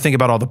 Then you got to think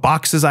about all the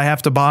boxes I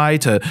have to buy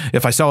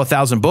if I sell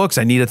 1,000 books,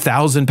 I need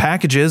 1,000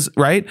 packages,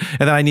 right?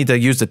 And then I need to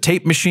use the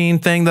tape machine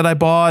thing that I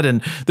bought.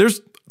 And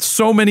there's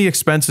so many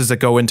expenses that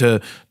go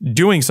into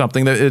doing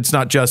something that it's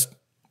not just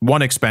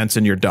one expense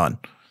and you're done.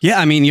 Yeah,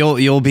 I mean,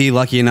 you'll be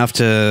lucky enough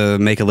to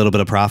make a little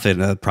bit of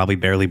profit, probably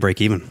barely break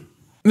even.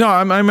 No,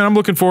 I'm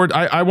looking forward.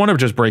 I want to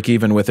just break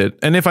even with it.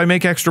 And if I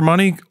make extra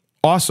money,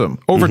 awesome.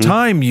 Over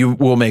time, you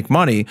will make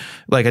money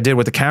like I did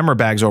with the camera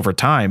bags over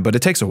time, but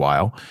it takes a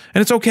while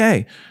and it's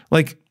okay.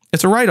 Like,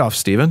 it's a write-off,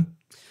 Steven.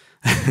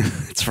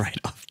 It's a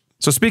write-off.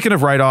 So speaking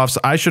of write-offs,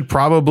 I should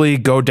probably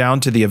go down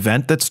to the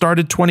event that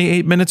started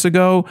 28 minutes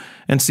ago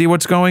and see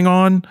what's going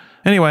on.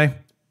 Anyway,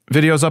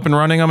 video's up and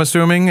running, I'm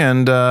assuming,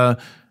 and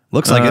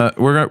looks like it.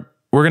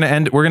 We're gonna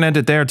end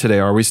it there today,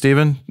 are we,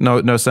 Steven?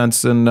 No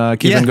sense in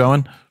keeping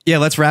going. Yeah,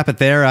 let's wrap it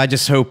there. I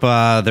just hope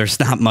there's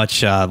not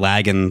much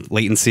lag and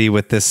latency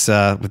with this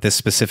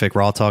specific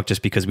RAWtalk,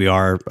 just because we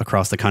are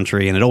across the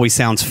country, and it always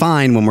sounds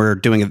fine when we're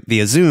doing it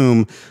via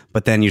Zoom,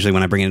 but then usually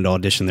when I bring it into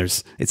Audition,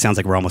 it sounds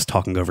like we're almost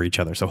talking over each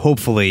other. So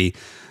hopefully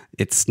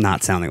it's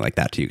not sounding like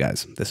that to you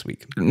guys this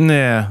week.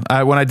 Yeah,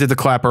 when I did the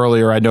clap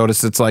earlier, I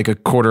noticed it's like a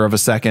 1/4 of a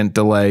second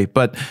delay,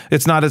 but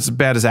it's not as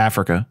bad as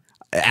Africa.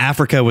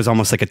 Africa was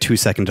almost like a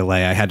 2-second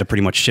delay. I had to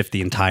pretty much shift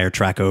the entire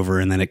track over,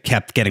 and then it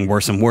kept getting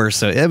worse and worse.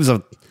 So it was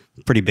a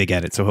pretty big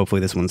edit. So hopefully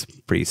this one's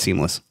pretty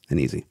seamless and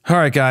easy. All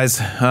right,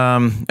 guys.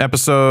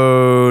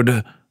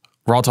 Episode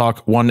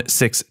RAWtalk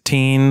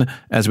 116,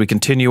 as we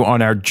continue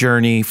on our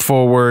journey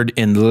forward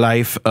in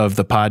life of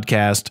the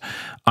podcast.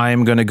 I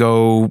am going to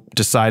go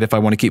decide if I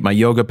want to keep my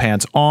yoga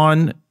pants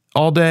on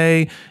all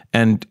day.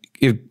 And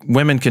if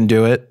women can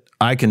do it,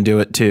 I can do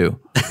it too.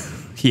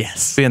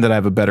 Yes. Being that I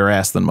have a better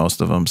ass than most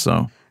of them,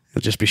 so.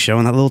 You'll just be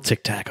showing that little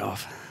tic-tac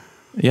off.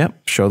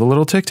 Yep, show the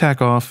little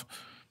tic-tac off.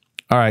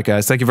 All right,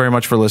 guys, thank you very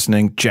much for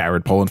listening.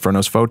 Jared,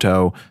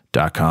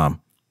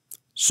 PolinFurnosPhoto.com.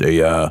 See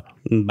ya.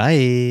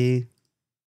 Bye.